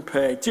couldn't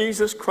pay.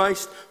 Jesus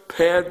Christ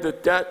paid the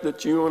debt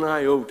that you and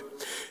I owed.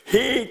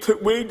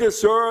 We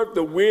deserved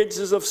the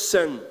wages of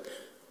sin,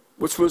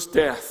 which was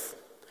death.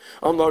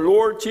 And the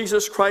Lord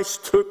Jesus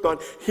Christ took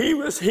that.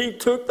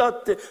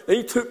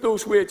 He took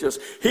those wages.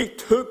 He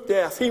took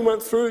death. He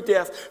went through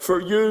death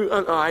for you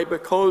and I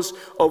because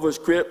of his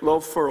great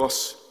love for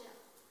us.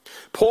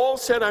 Paul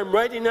said, I'm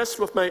writing this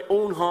with my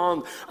own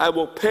hand. I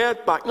will pay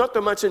it back. Not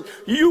to mention,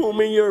 you owe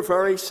me your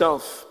very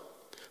self.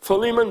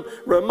 Philemon,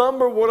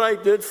 remember what I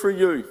did for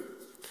you.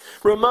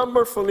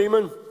 Remember,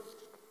 Philemon,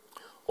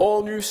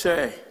 all you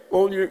say,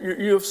 all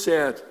you have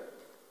said.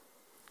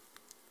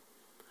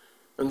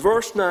 In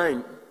verse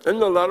 9, in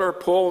the letter,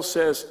 Paul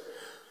says,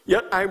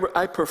 yet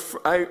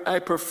I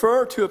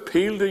prefer to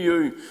appeal to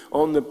you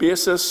on the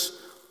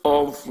basis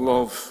of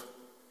love.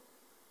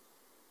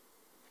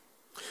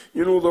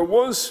 You know, there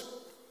was,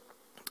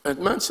 I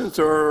mentioned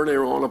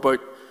earlier on about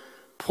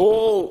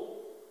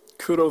Paul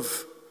could have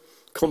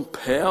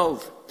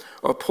compelled,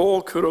 or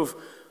Paul could have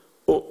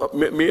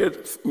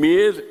made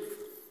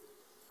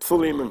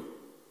Philemon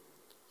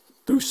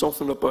do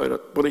something about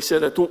it. But he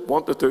said, I don't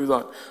want to do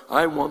that.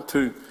 I want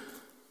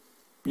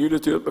you to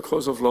do it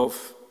because of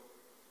love.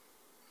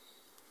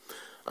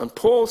 And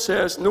Paul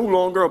says, no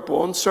longer a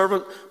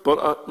bondservant,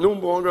 but no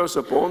longer as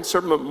a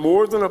bondservant, but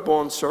more than a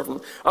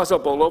bondservant, as a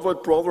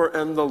beloved brother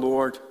in the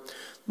Lord.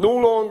 No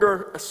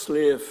longer a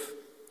slave,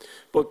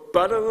 but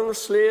better than a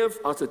slave,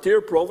 as a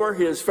dear brother.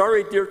 He is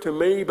very dear to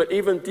me, but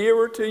even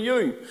dearer to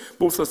you,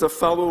 both as a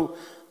fellow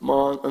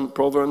man and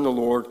brother in the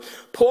Lord.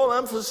 Paul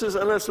emphasizes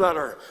in his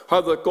letter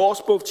how the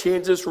gospel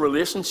changes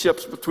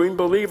relationships between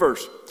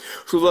believers,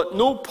 so that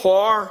no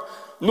power,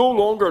 no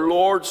longer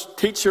Lord's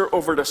teacher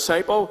over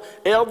disciple,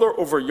 elder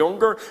over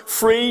younger,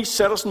 free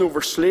citizen over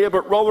slave,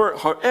 but rather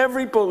how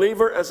every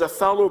believer is a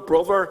fellow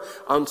brother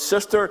and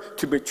sister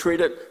to be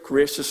treated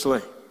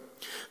graciously.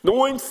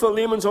 Knowing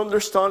Philemon's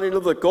understanding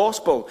of the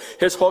gospel,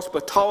 his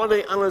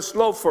hospitality and his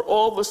love for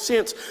all the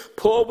saints,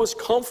 Paul was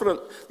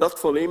confident that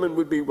Philemon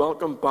would be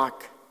welcomed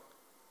back.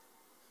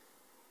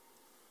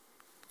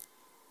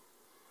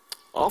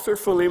 After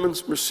Philemon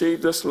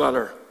received this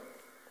letter,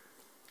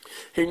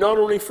 he not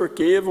only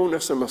forgave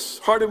Onesimus,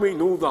 how do we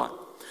know that?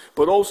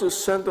 But also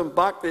sent him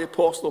back to the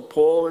Apostle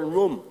Paul in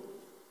Rome.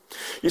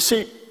 You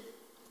see,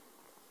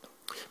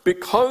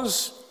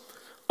 because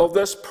of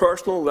this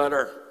personal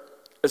letter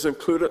is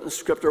included in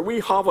Scripture, we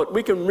have it.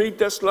 We can read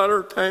this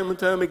letter time and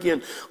time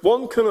again.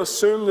 One can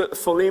assume that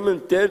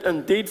Philemon did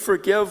indeed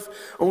forgive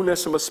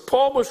Onesimus.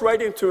 Paul was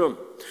writing to him,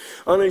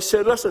 and he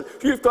said, listen,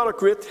 you've got a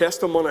great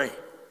testimony.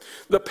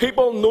 The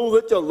people know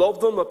that you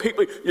love them. The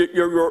people,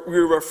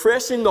 you're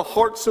refreshing the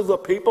hearts of the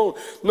people.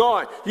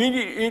 Now, you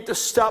need to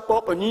step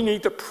up and you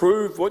need to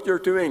prove what you're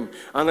doing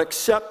and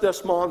accept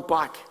this man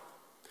back.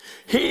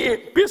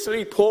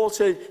 Basically, Paul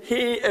said,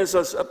 he is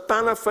as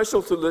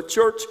beneficial to the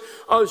church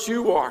as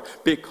you are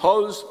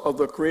because of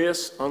the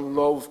grace and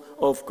love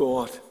of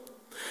God.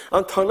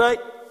 And tonight,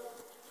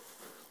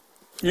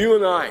 you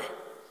and I,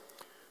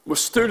 we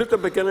stood at the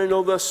beginning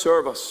of this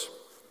service.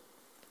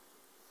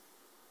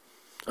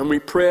 And we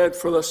prayed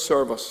for this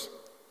service.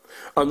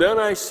 And then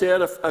I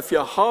said, if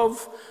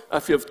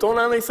you've done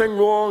anything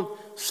wrong,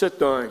 sit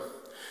down.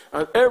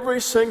 And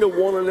every single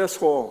one in this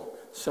hall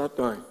sat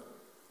down.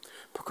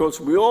 Because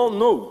we all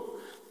know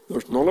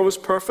there's none of us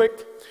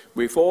perfect.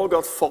 We've all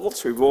got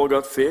faults. We've all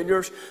got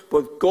failures.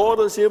 But God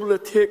is able to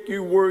take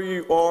you where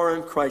you are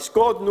in Christ.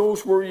 God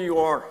knows where you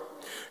are.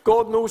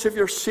 God knows if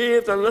you're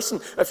saved. And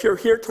listen, if you're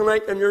here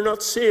tonight and you're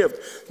not saved,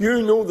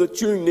 you know that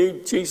you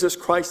need Jesus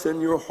Christ in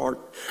your heart.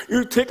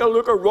 You take a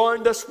look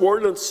around this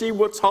world and see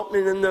what's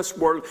happening in this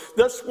world.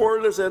 This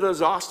world is a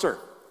disaster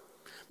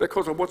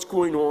because of what's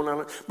going on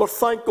in it. But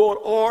thank God,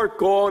 our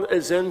God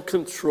is in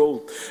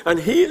control. And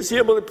he is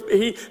able to,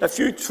 if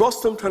you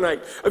trust him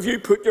tonight, if you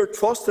put your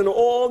trust in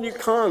all you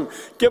can,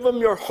 give him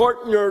your heart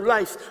and your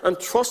life, and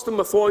trust him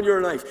with all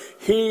your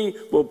life, he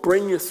will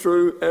bring you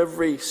through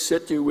every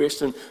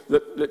situation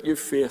that you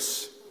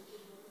face.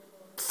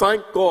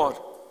 Thank God.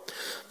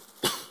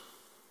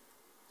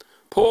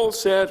 Paul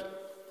said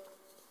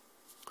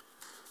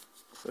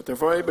at the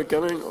very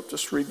beginning, I'll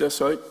just read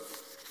this out.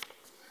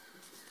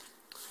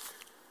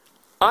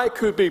 I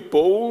could be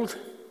bold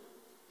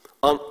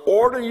and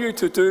order you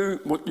to do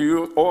what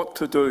you ought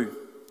to do.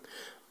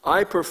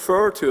 I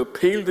prefer to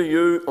appeal to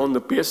you on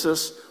the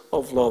basis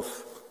of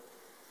love.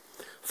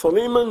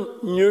 Philemon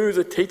knew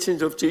the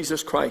teachings of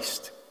Jesus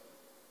Christ.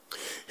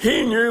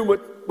 He knew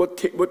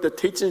what the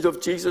teachings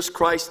of Jesus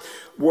Christ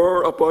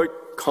were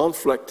about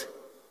conflict.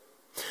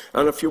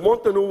 And if you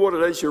want to know what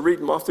it is, you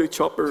read Matthew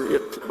chapter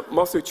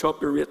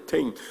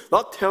 18.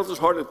 That tells us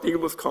how to deal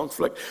with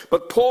conflict.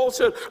 But Paul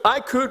said,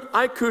 I could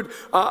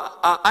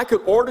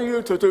order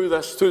you to do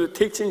this through the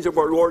teachings of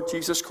our Lord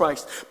Jesus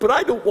Christ. But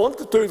I don't want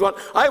to do that.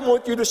 I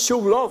want you to show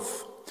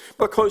love.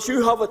 Because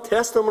you have a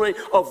testimony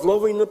of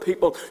loving the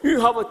people. You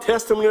have a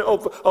testimony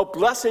of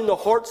blessing the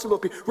hearts of the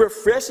people,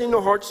 refreshing the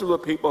hearts of the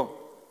people.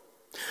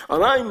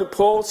 And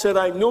Paul said,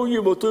 I know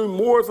you will do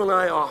more than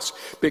I ask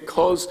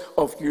because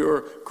of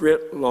your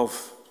great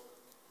love.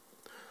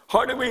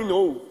 How do we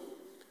know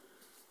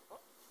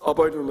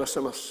about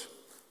Onesimus?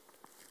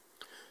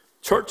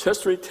 Church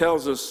history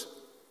tells us,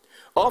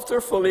 after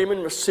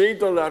Philemon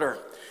received the letter,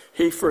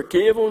 He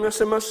forgave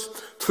Onesimus,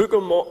 took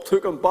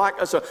him back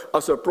as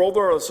a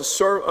brother, as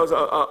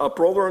a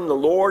brother in the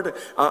Lord,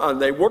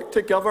 and they worked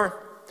together.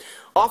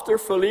 After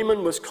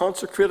Philemon was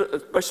consecrated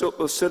as bishop of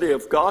the city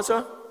of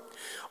Gaza,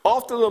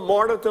 after the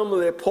martyrdom of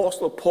the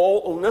Apostle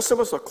Paul,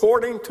 Onesimus,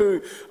 according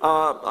to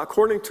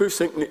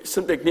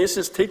St.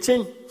 Ignatius'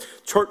 teaching,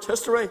 church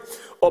history,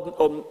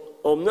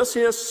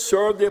 Onesimus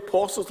served the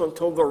apostles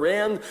until their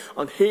end,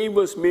 and he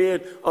was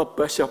made a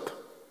bishop,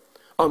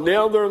 an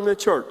elder in the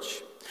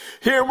church.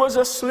 Here was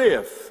a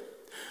slave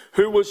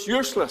who was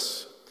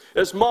useless.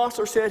 His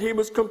master said he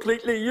was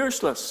completely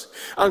useless.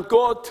 And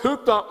God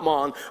took that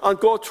man, and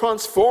God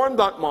transformed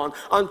that man,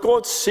 and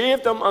God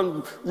saved him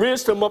and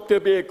raised him up to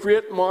be a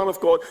great man of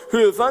God,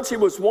 who eventually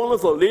was one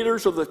of the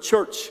leaders of the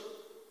church.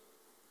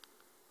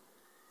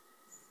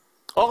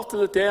 After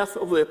the death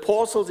of the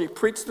apostles, he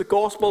preached the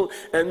gospel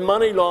in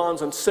many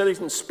lands and cities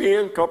in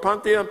Spain,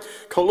 Carpathia,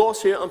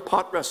 Colossia, and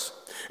Patras.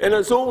 In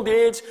his old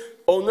age,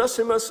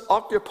 Onesimus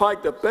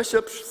occupied the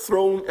bishop's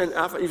throne in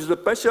Ephesus. He was the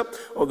bishop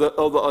of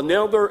an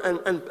elder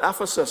in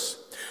Ephesus.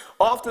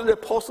 After the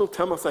apostle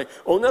Timothy,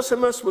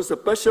 Onesimus was the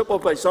bishop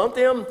of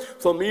Byzantium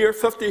from the year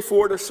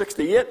 54 to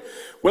 68.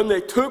 When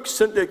they took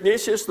St.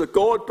 Ignatius, the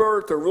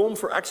God-bearer, to Rome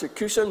for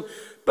execution,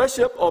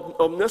 Bishop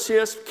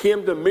Onesimus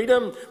came to meet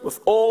him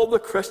with all the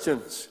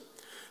Christians.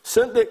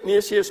 St.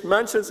 Ignatius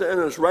mentions it in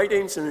his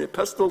writings in the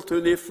epistle to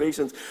the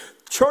Ephesians.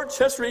 Church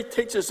history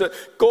teaches that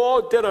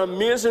God did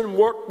amazing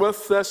work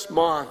with this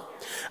man.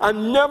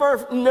 And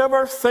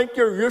never think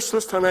you're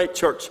useless tonight,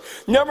 church.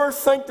 Never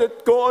think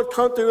that God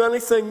can't do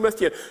anything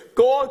with you.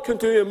 God can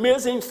do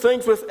amazing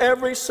things with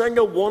every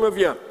single one of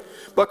you,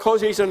 because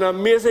he's an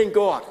amazing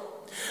God.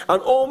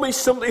 And all we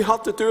simply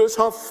have to do is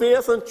have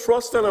faith and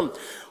trust in him.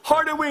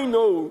 How do we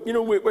know? You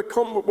know,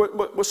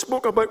 we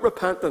spoke about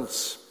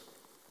repentance.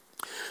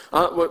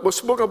 We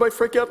spoke about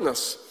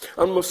forgiveness.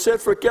 And we've said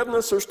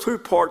forgiveness, there's two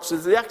parts.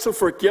 There's the actual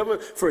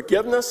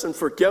forgiveness and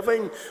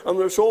forgiving, and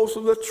there's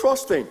also the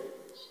trusting.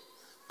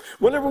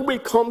 Whenever we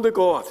come to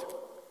God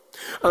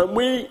and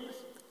we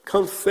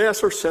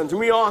confess our sins and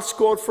we ask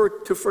God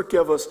to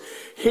forgive us,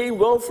 he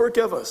will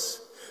forgive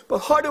us. But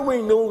how do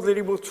we know that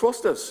he will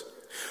trust us?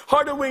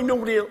 How do we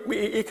know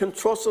that he can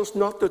trust us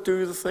not to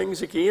do the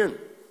things again?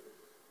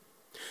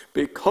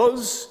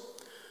 Because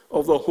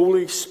of the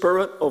Holy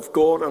Spirit of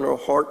God in our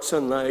hearts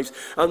and lives.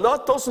 And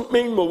that doesn't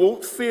mean we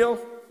won't fail.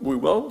 We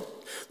will.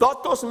 That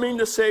doesn't mean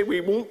to say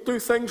we won't do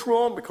things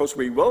wrong, because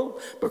we will,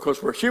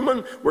 because we're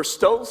human, we're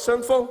still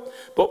sinful.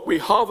 But we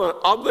have an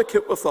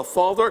advocate with the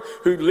Father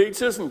who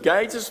leads us and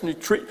guides us and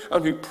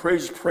who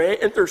prays,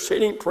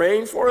 interceding,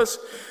 praying for us.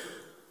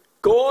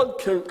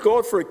 God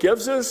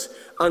forgives us,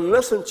 and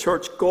listen,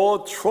 church,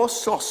 God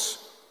trusts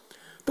us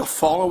to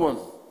follow him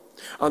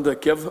and to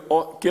give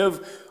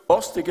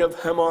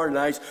him our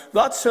lives.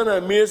 That's an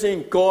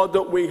amazing God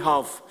that we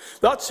have.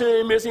 That's an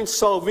amazing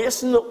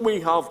salvation that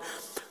we have.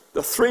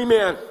 The three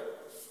men,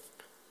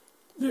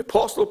 the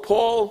Apostle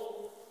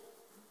Paul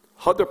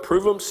had to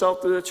prove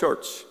himself to the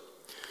church.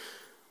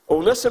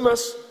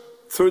 Onesimus,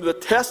 through the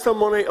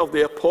testimony of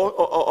the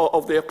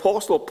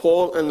Apostle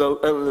Paul in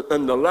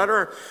the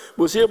letter,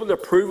 was able to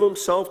prove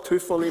himself to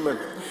Philemon.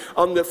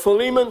 And the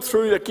Philemon,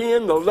 through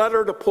again the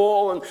letter to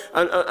Paul,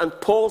 and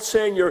Paul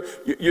saying,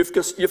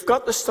 you've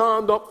got to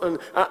stand up,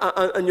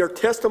 and your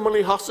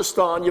testimony has to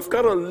stand. You've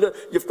got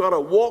to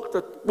walk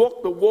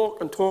the walk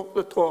and talk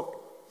the talk.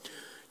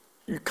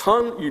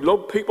 You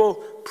love people,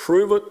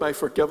 prove it by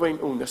forgiving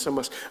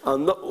Onesimus.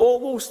 And all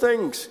those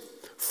things,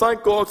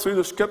 thank God, through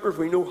the scriptures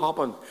we know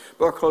happened,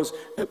 because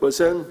it was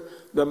in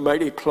the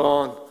mighty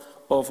plan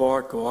of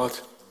our God.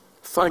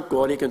 Thank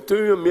God he can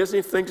do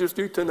amazing things as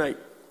do tonight.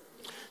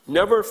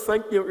 Never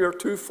think you're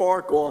too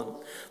far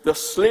gone. The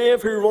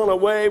slave who ran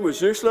away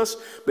was useless,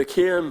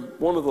 became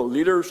one of the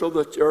leaders of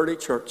the early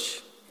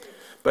church,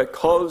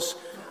 because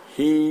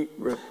he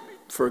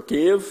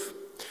forgave,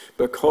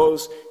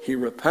 because he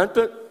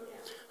repented,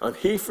 and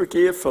he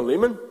forgave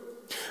Philemon.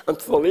 And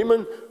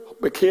Philemon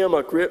became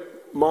a great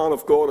man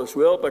of God as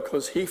well,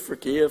 because he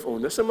forgave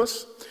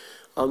Onesimus.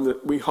 And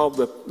we have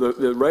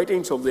the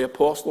writings of the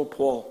Apostle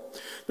Paul.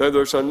 Now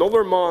there's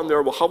another man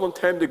there we haven't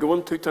time to go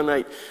into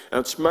tonight,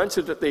 and it's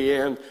mentioned at the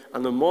end,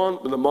 and the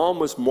man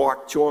was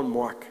Mark, John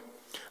Mark.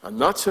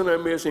 And that's an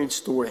amazing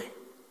story.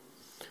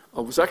 I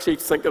was actually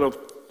thinking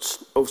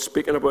of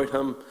speaking about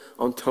him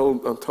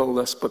until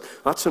this, but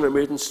that's an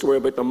amazing story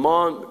about the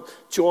man,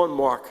 John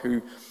Mark,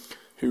 who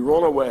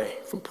ran away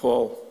from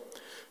Paul,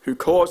 who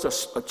caused a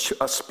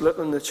split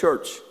in the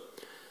church,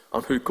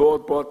 and who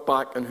God brought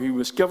back, and who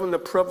was given the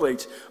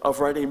privilege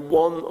of writing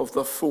one of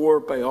the 4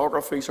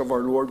 biographies of our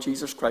Lord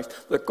Jesus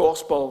Christ, the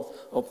Gospel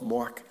of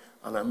Mark.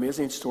 An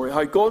amazing story,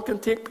 how God can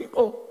take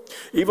people,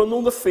 even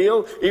though they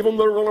fail, even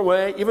though they run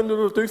away, even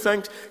though they do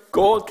things,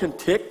 God can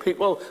take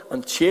people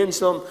and change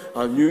them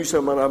and use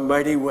them in a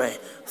mighty way.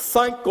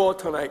 Thank God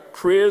tonight.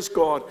 Praise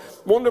God.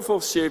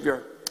 Wonderful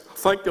Saviour.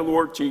 Thank you,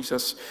 Lord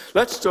Jesus.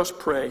 Let's just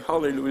pray.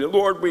 Hallelujah.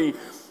 Lord, we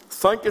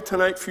thank you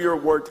tonight for your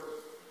word.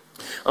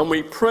 And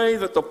we pray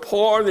that the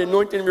power, the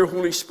anointing of your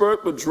Holy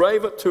Spirit will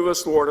drive it to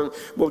us, Lord, and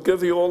we'll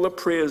give you all the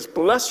praise.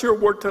 Bless your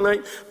word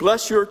tonight.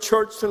 Bless your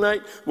church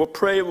tonight. We'll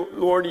pray,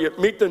 Lord, you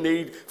meet the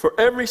need for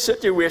every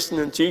situation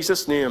in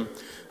Jesus' name.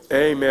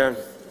 Amen.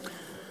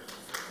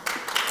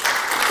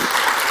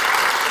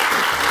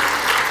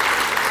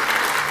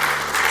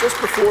 Just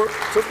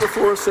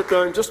before I sit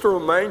down, just to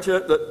remind you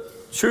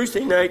that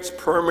Tuesday night's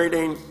prayer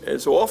meeting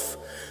is off.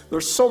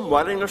 There's some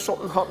wedding or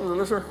something happening,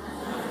 is there?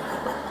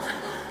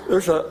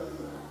 There's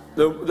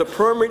the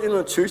prayer meeting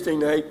on Tuesday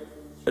night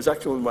is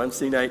actually on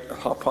Wednesday night at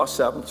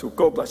 7:30. So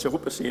God bless you.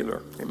 Hope to see you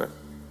there. Amen.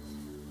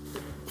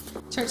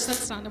 Church, let's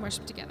stand and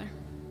worship together.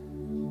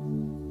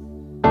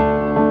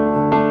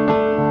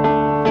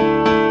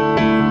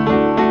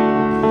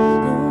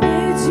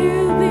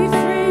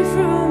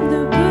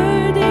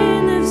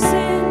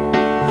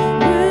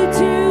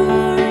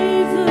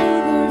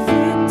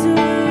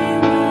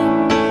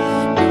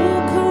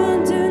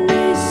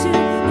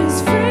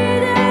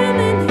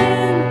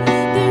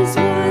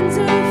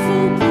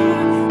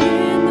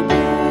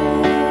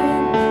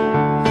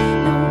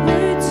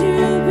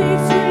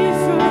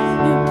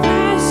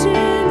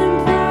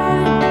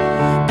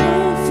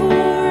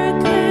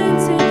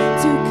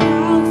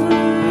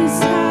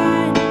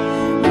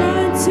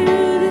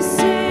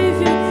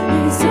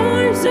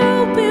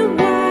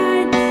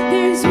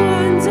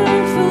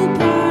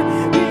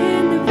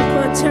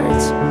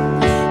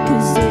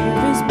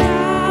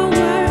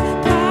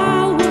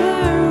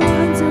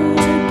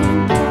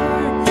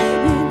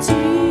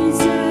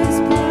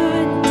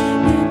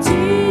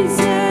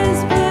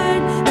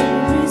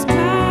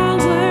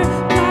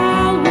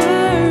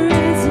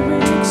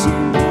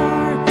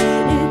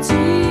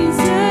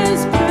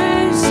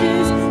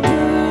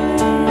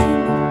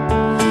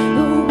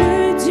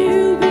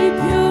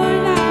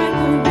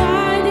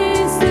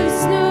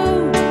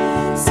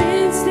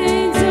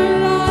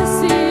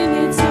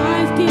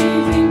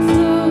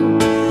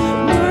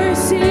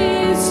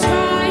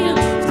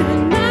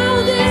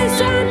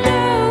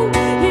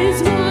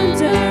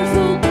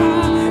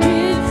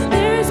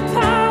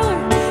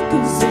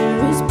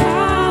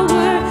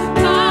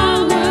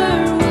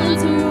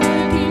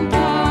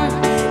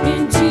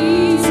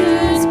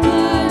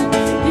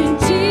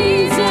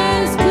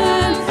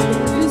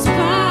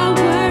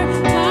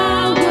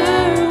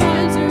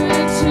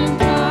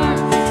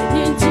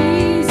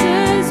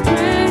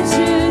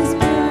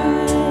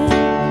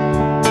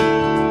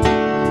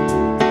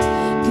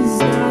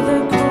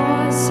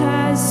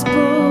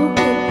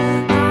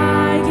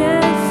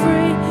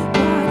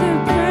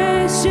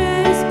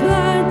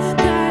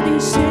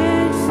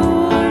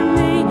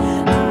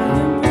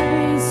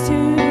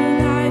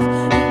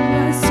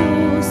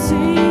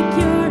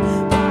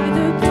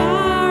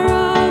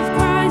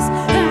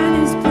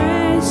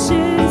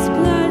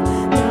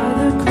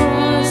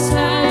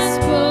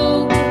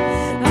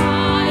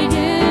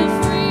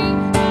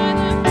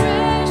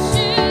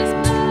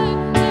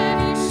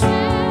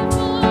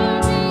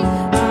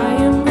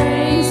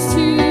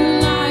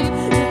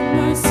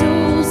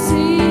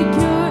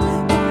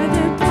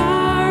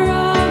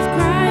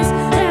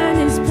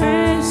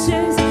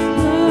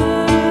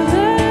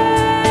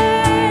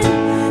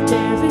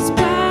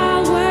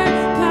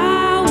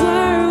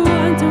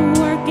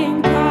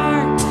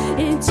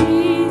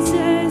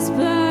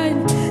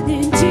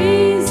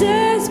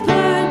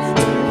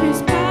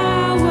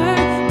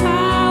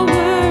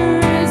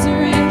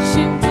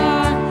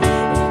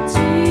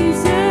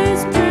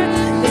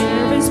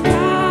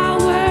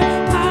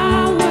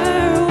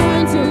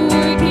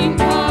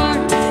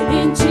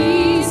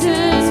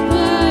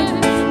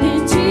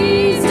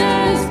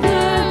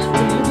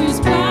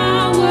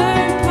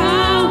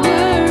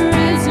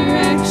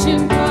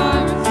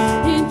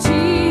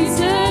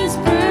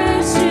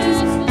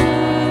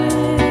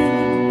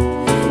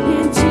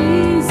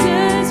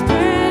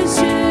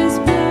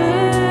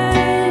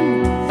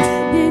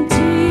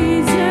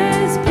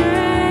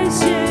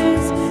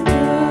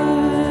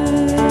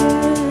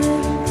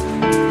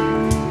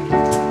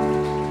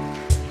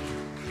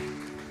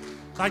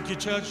 Thank you,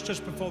 church.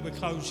 Just before we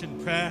close in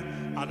prayer,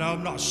 I know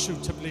I'm not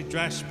suitably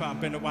dressed, but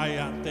I've been away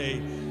at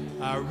the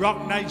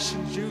Rock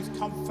Nations Youth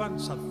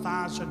Conference,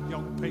 1,000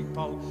 young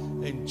people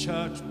in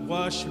church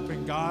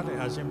worshipping God. It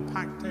has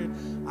impacted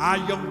our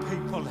young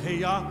people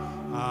here,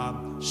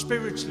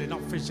 spiritually,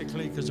 not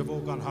physically, because they've all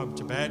gone home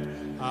to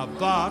bed,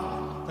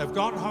 but they've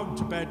gone home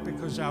to bed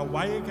because they're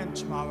away again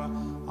tomorrow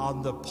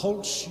on the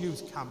Pulse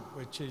Youth Camp,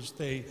 which is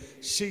the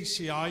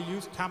CCI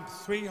Youth Camp.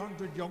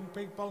 300 young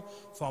people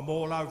from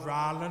all over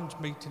Ireland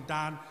meeting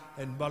down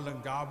in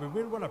Mullingar. We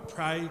really want to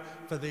pray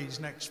for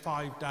these next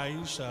 5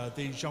 days,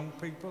 these young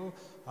people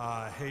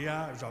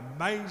here. It was an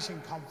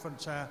amazing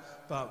conference there,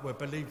 but we're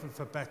believing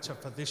for better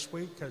for this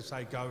week as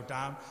they go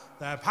down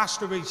there.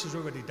 Pastor Reese is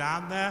already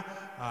down there.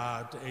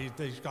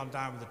 He's gone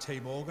down with the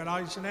team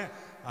organising it.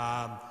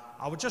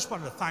 I would just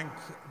want to thank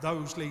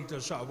those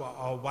leaders that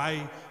are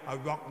away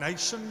at Rock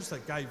Nations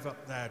that gave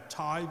up their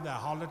time, their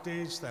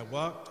holidays, their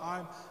work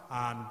time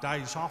and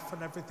days off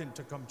and everything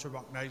to come to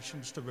Rock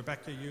Nations, to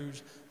Rebecca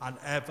Hughes and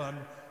Evan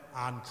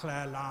and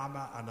Claire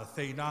Lama and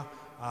Athena,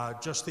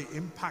 just the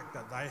impact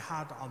that they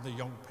had on the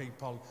young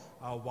people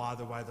while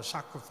they were, the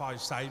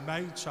sacrifice they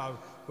made. So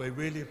we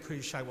really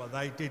appreciate what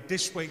they did.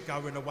 This week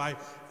going away,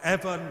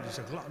 Evan is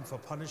a glutton for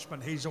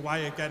punishment. He's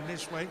away again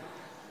this week.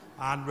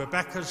 And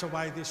Rebecca's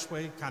away this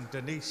week, and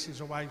Denise is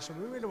away. So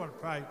we really want to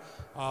pray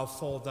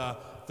for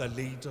the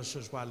leaders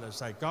as well as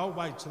they go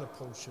away to the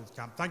Pulse Youth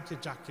Camp. Thank you,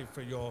 Jackie,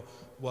 for your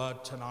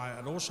word tonight.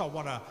 And also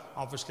want to,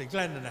 obviously,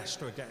 Glenn and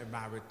Esther are getting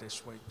married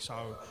this week.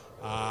 So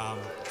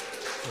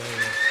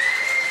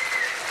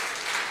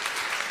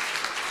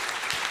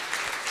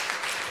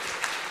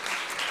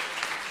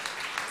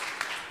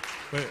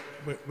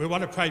we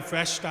want to pray for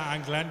Esther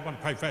and Glenn. We want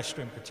to pray for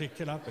Esther in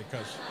particular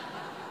because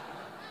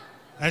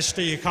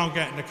Esther, you can't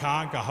get in the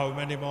car and go home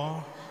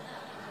anymore.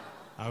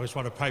 I always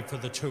want to pray for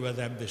the two of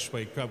them this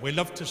week. We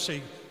love to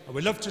see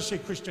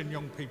Christian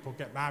young people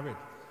get married.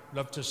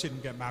 Love to see them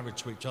get married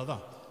to each other.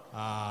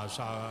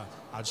 So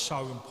it's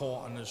so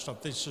important and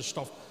stuff. This is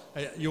stuff.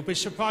 You'll be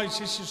surprised.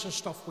 This is the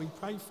stuff we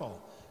pray for.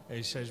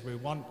 He says we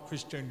want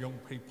Christian young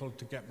people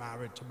to get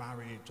married, to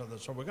marry each other.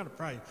 So we're going to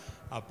pray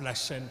a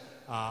blessing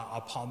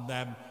upon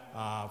them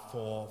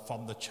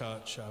from the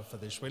church for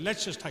this week.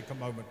 Let's just take a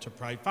moment to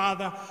pray.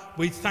 Father,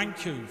 we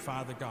thank you,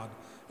 Father God,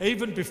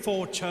 even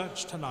before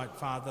church tonight,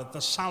 Father,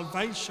 the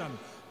salvation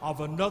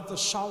of another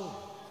soul,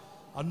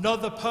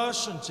 another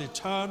person's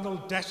eternal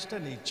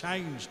destiny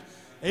changed.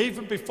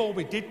 Even before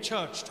we did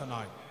church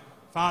tonight,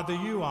 Father,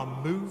 you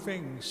are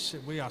moving.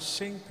 We are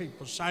seeing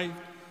people saved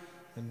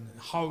in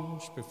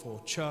homes, before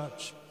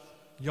church,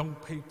 young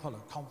people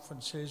at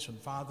conferences. And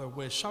Father,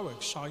 we're so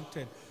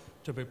excited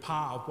to be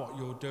part of what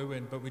you're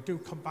doing. But we do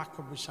come back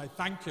and we say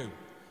thank you.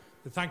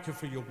 We thank you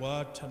for your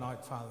word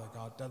tonight, Father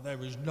God, that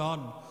there is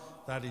none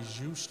that is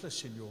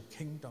useless in your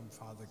kingdom,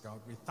 Father God.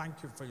 We thank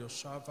you for your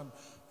servant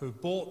who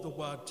brought the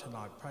word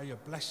tonight. Pray a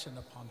blessing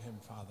upon him,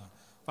 Father.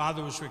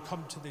 Father, as we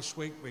come to this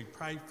week, we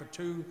pray for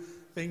two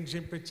things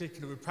in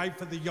particular. We pray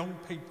for the young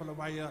people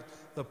away at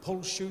the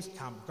Pulse Youth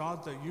Camp,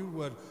 God, that you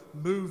would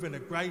move in a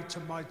great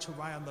and mighty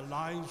way on the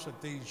lives of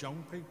these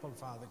young people,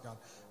 Father God,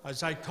 as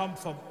they come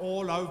from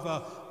all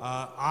over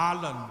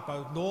Ireland,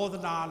 both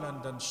Northern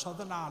Ireland and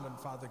Southern Ireland,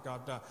 Father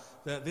God,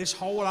 that this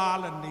whole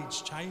island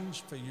needs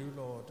change for you,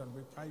 Lord, and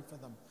we pray for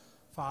them,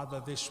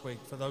 Father, this week,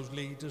 for those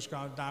leaders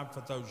going down,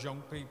 for those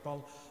young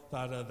people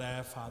that are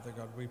there, Father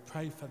God. We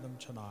pray for them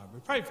tonight. We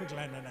pray for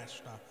Glenn and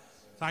Esther.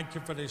 Thank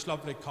you for this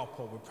lovely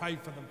couple. We pray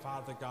for them,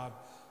 Father God,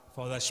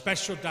 for their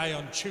special day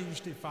on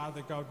Tuesday,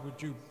 Father God.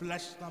 Would you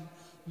bless them,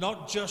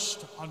 not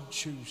just on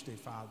Tuesday,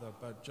 Father,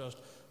 but just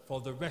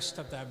for the rest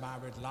of their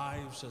married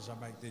lives as I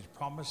make these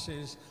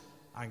promises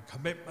and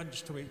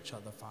commitments to each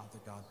other, Father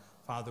God.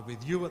 Father,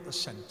 with you at the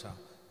centre,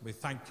 we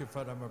thank you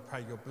for them and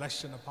pray your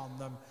blessing upon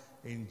them.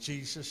 In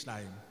Jesus'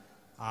 name,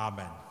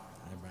 amen.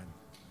 Amen.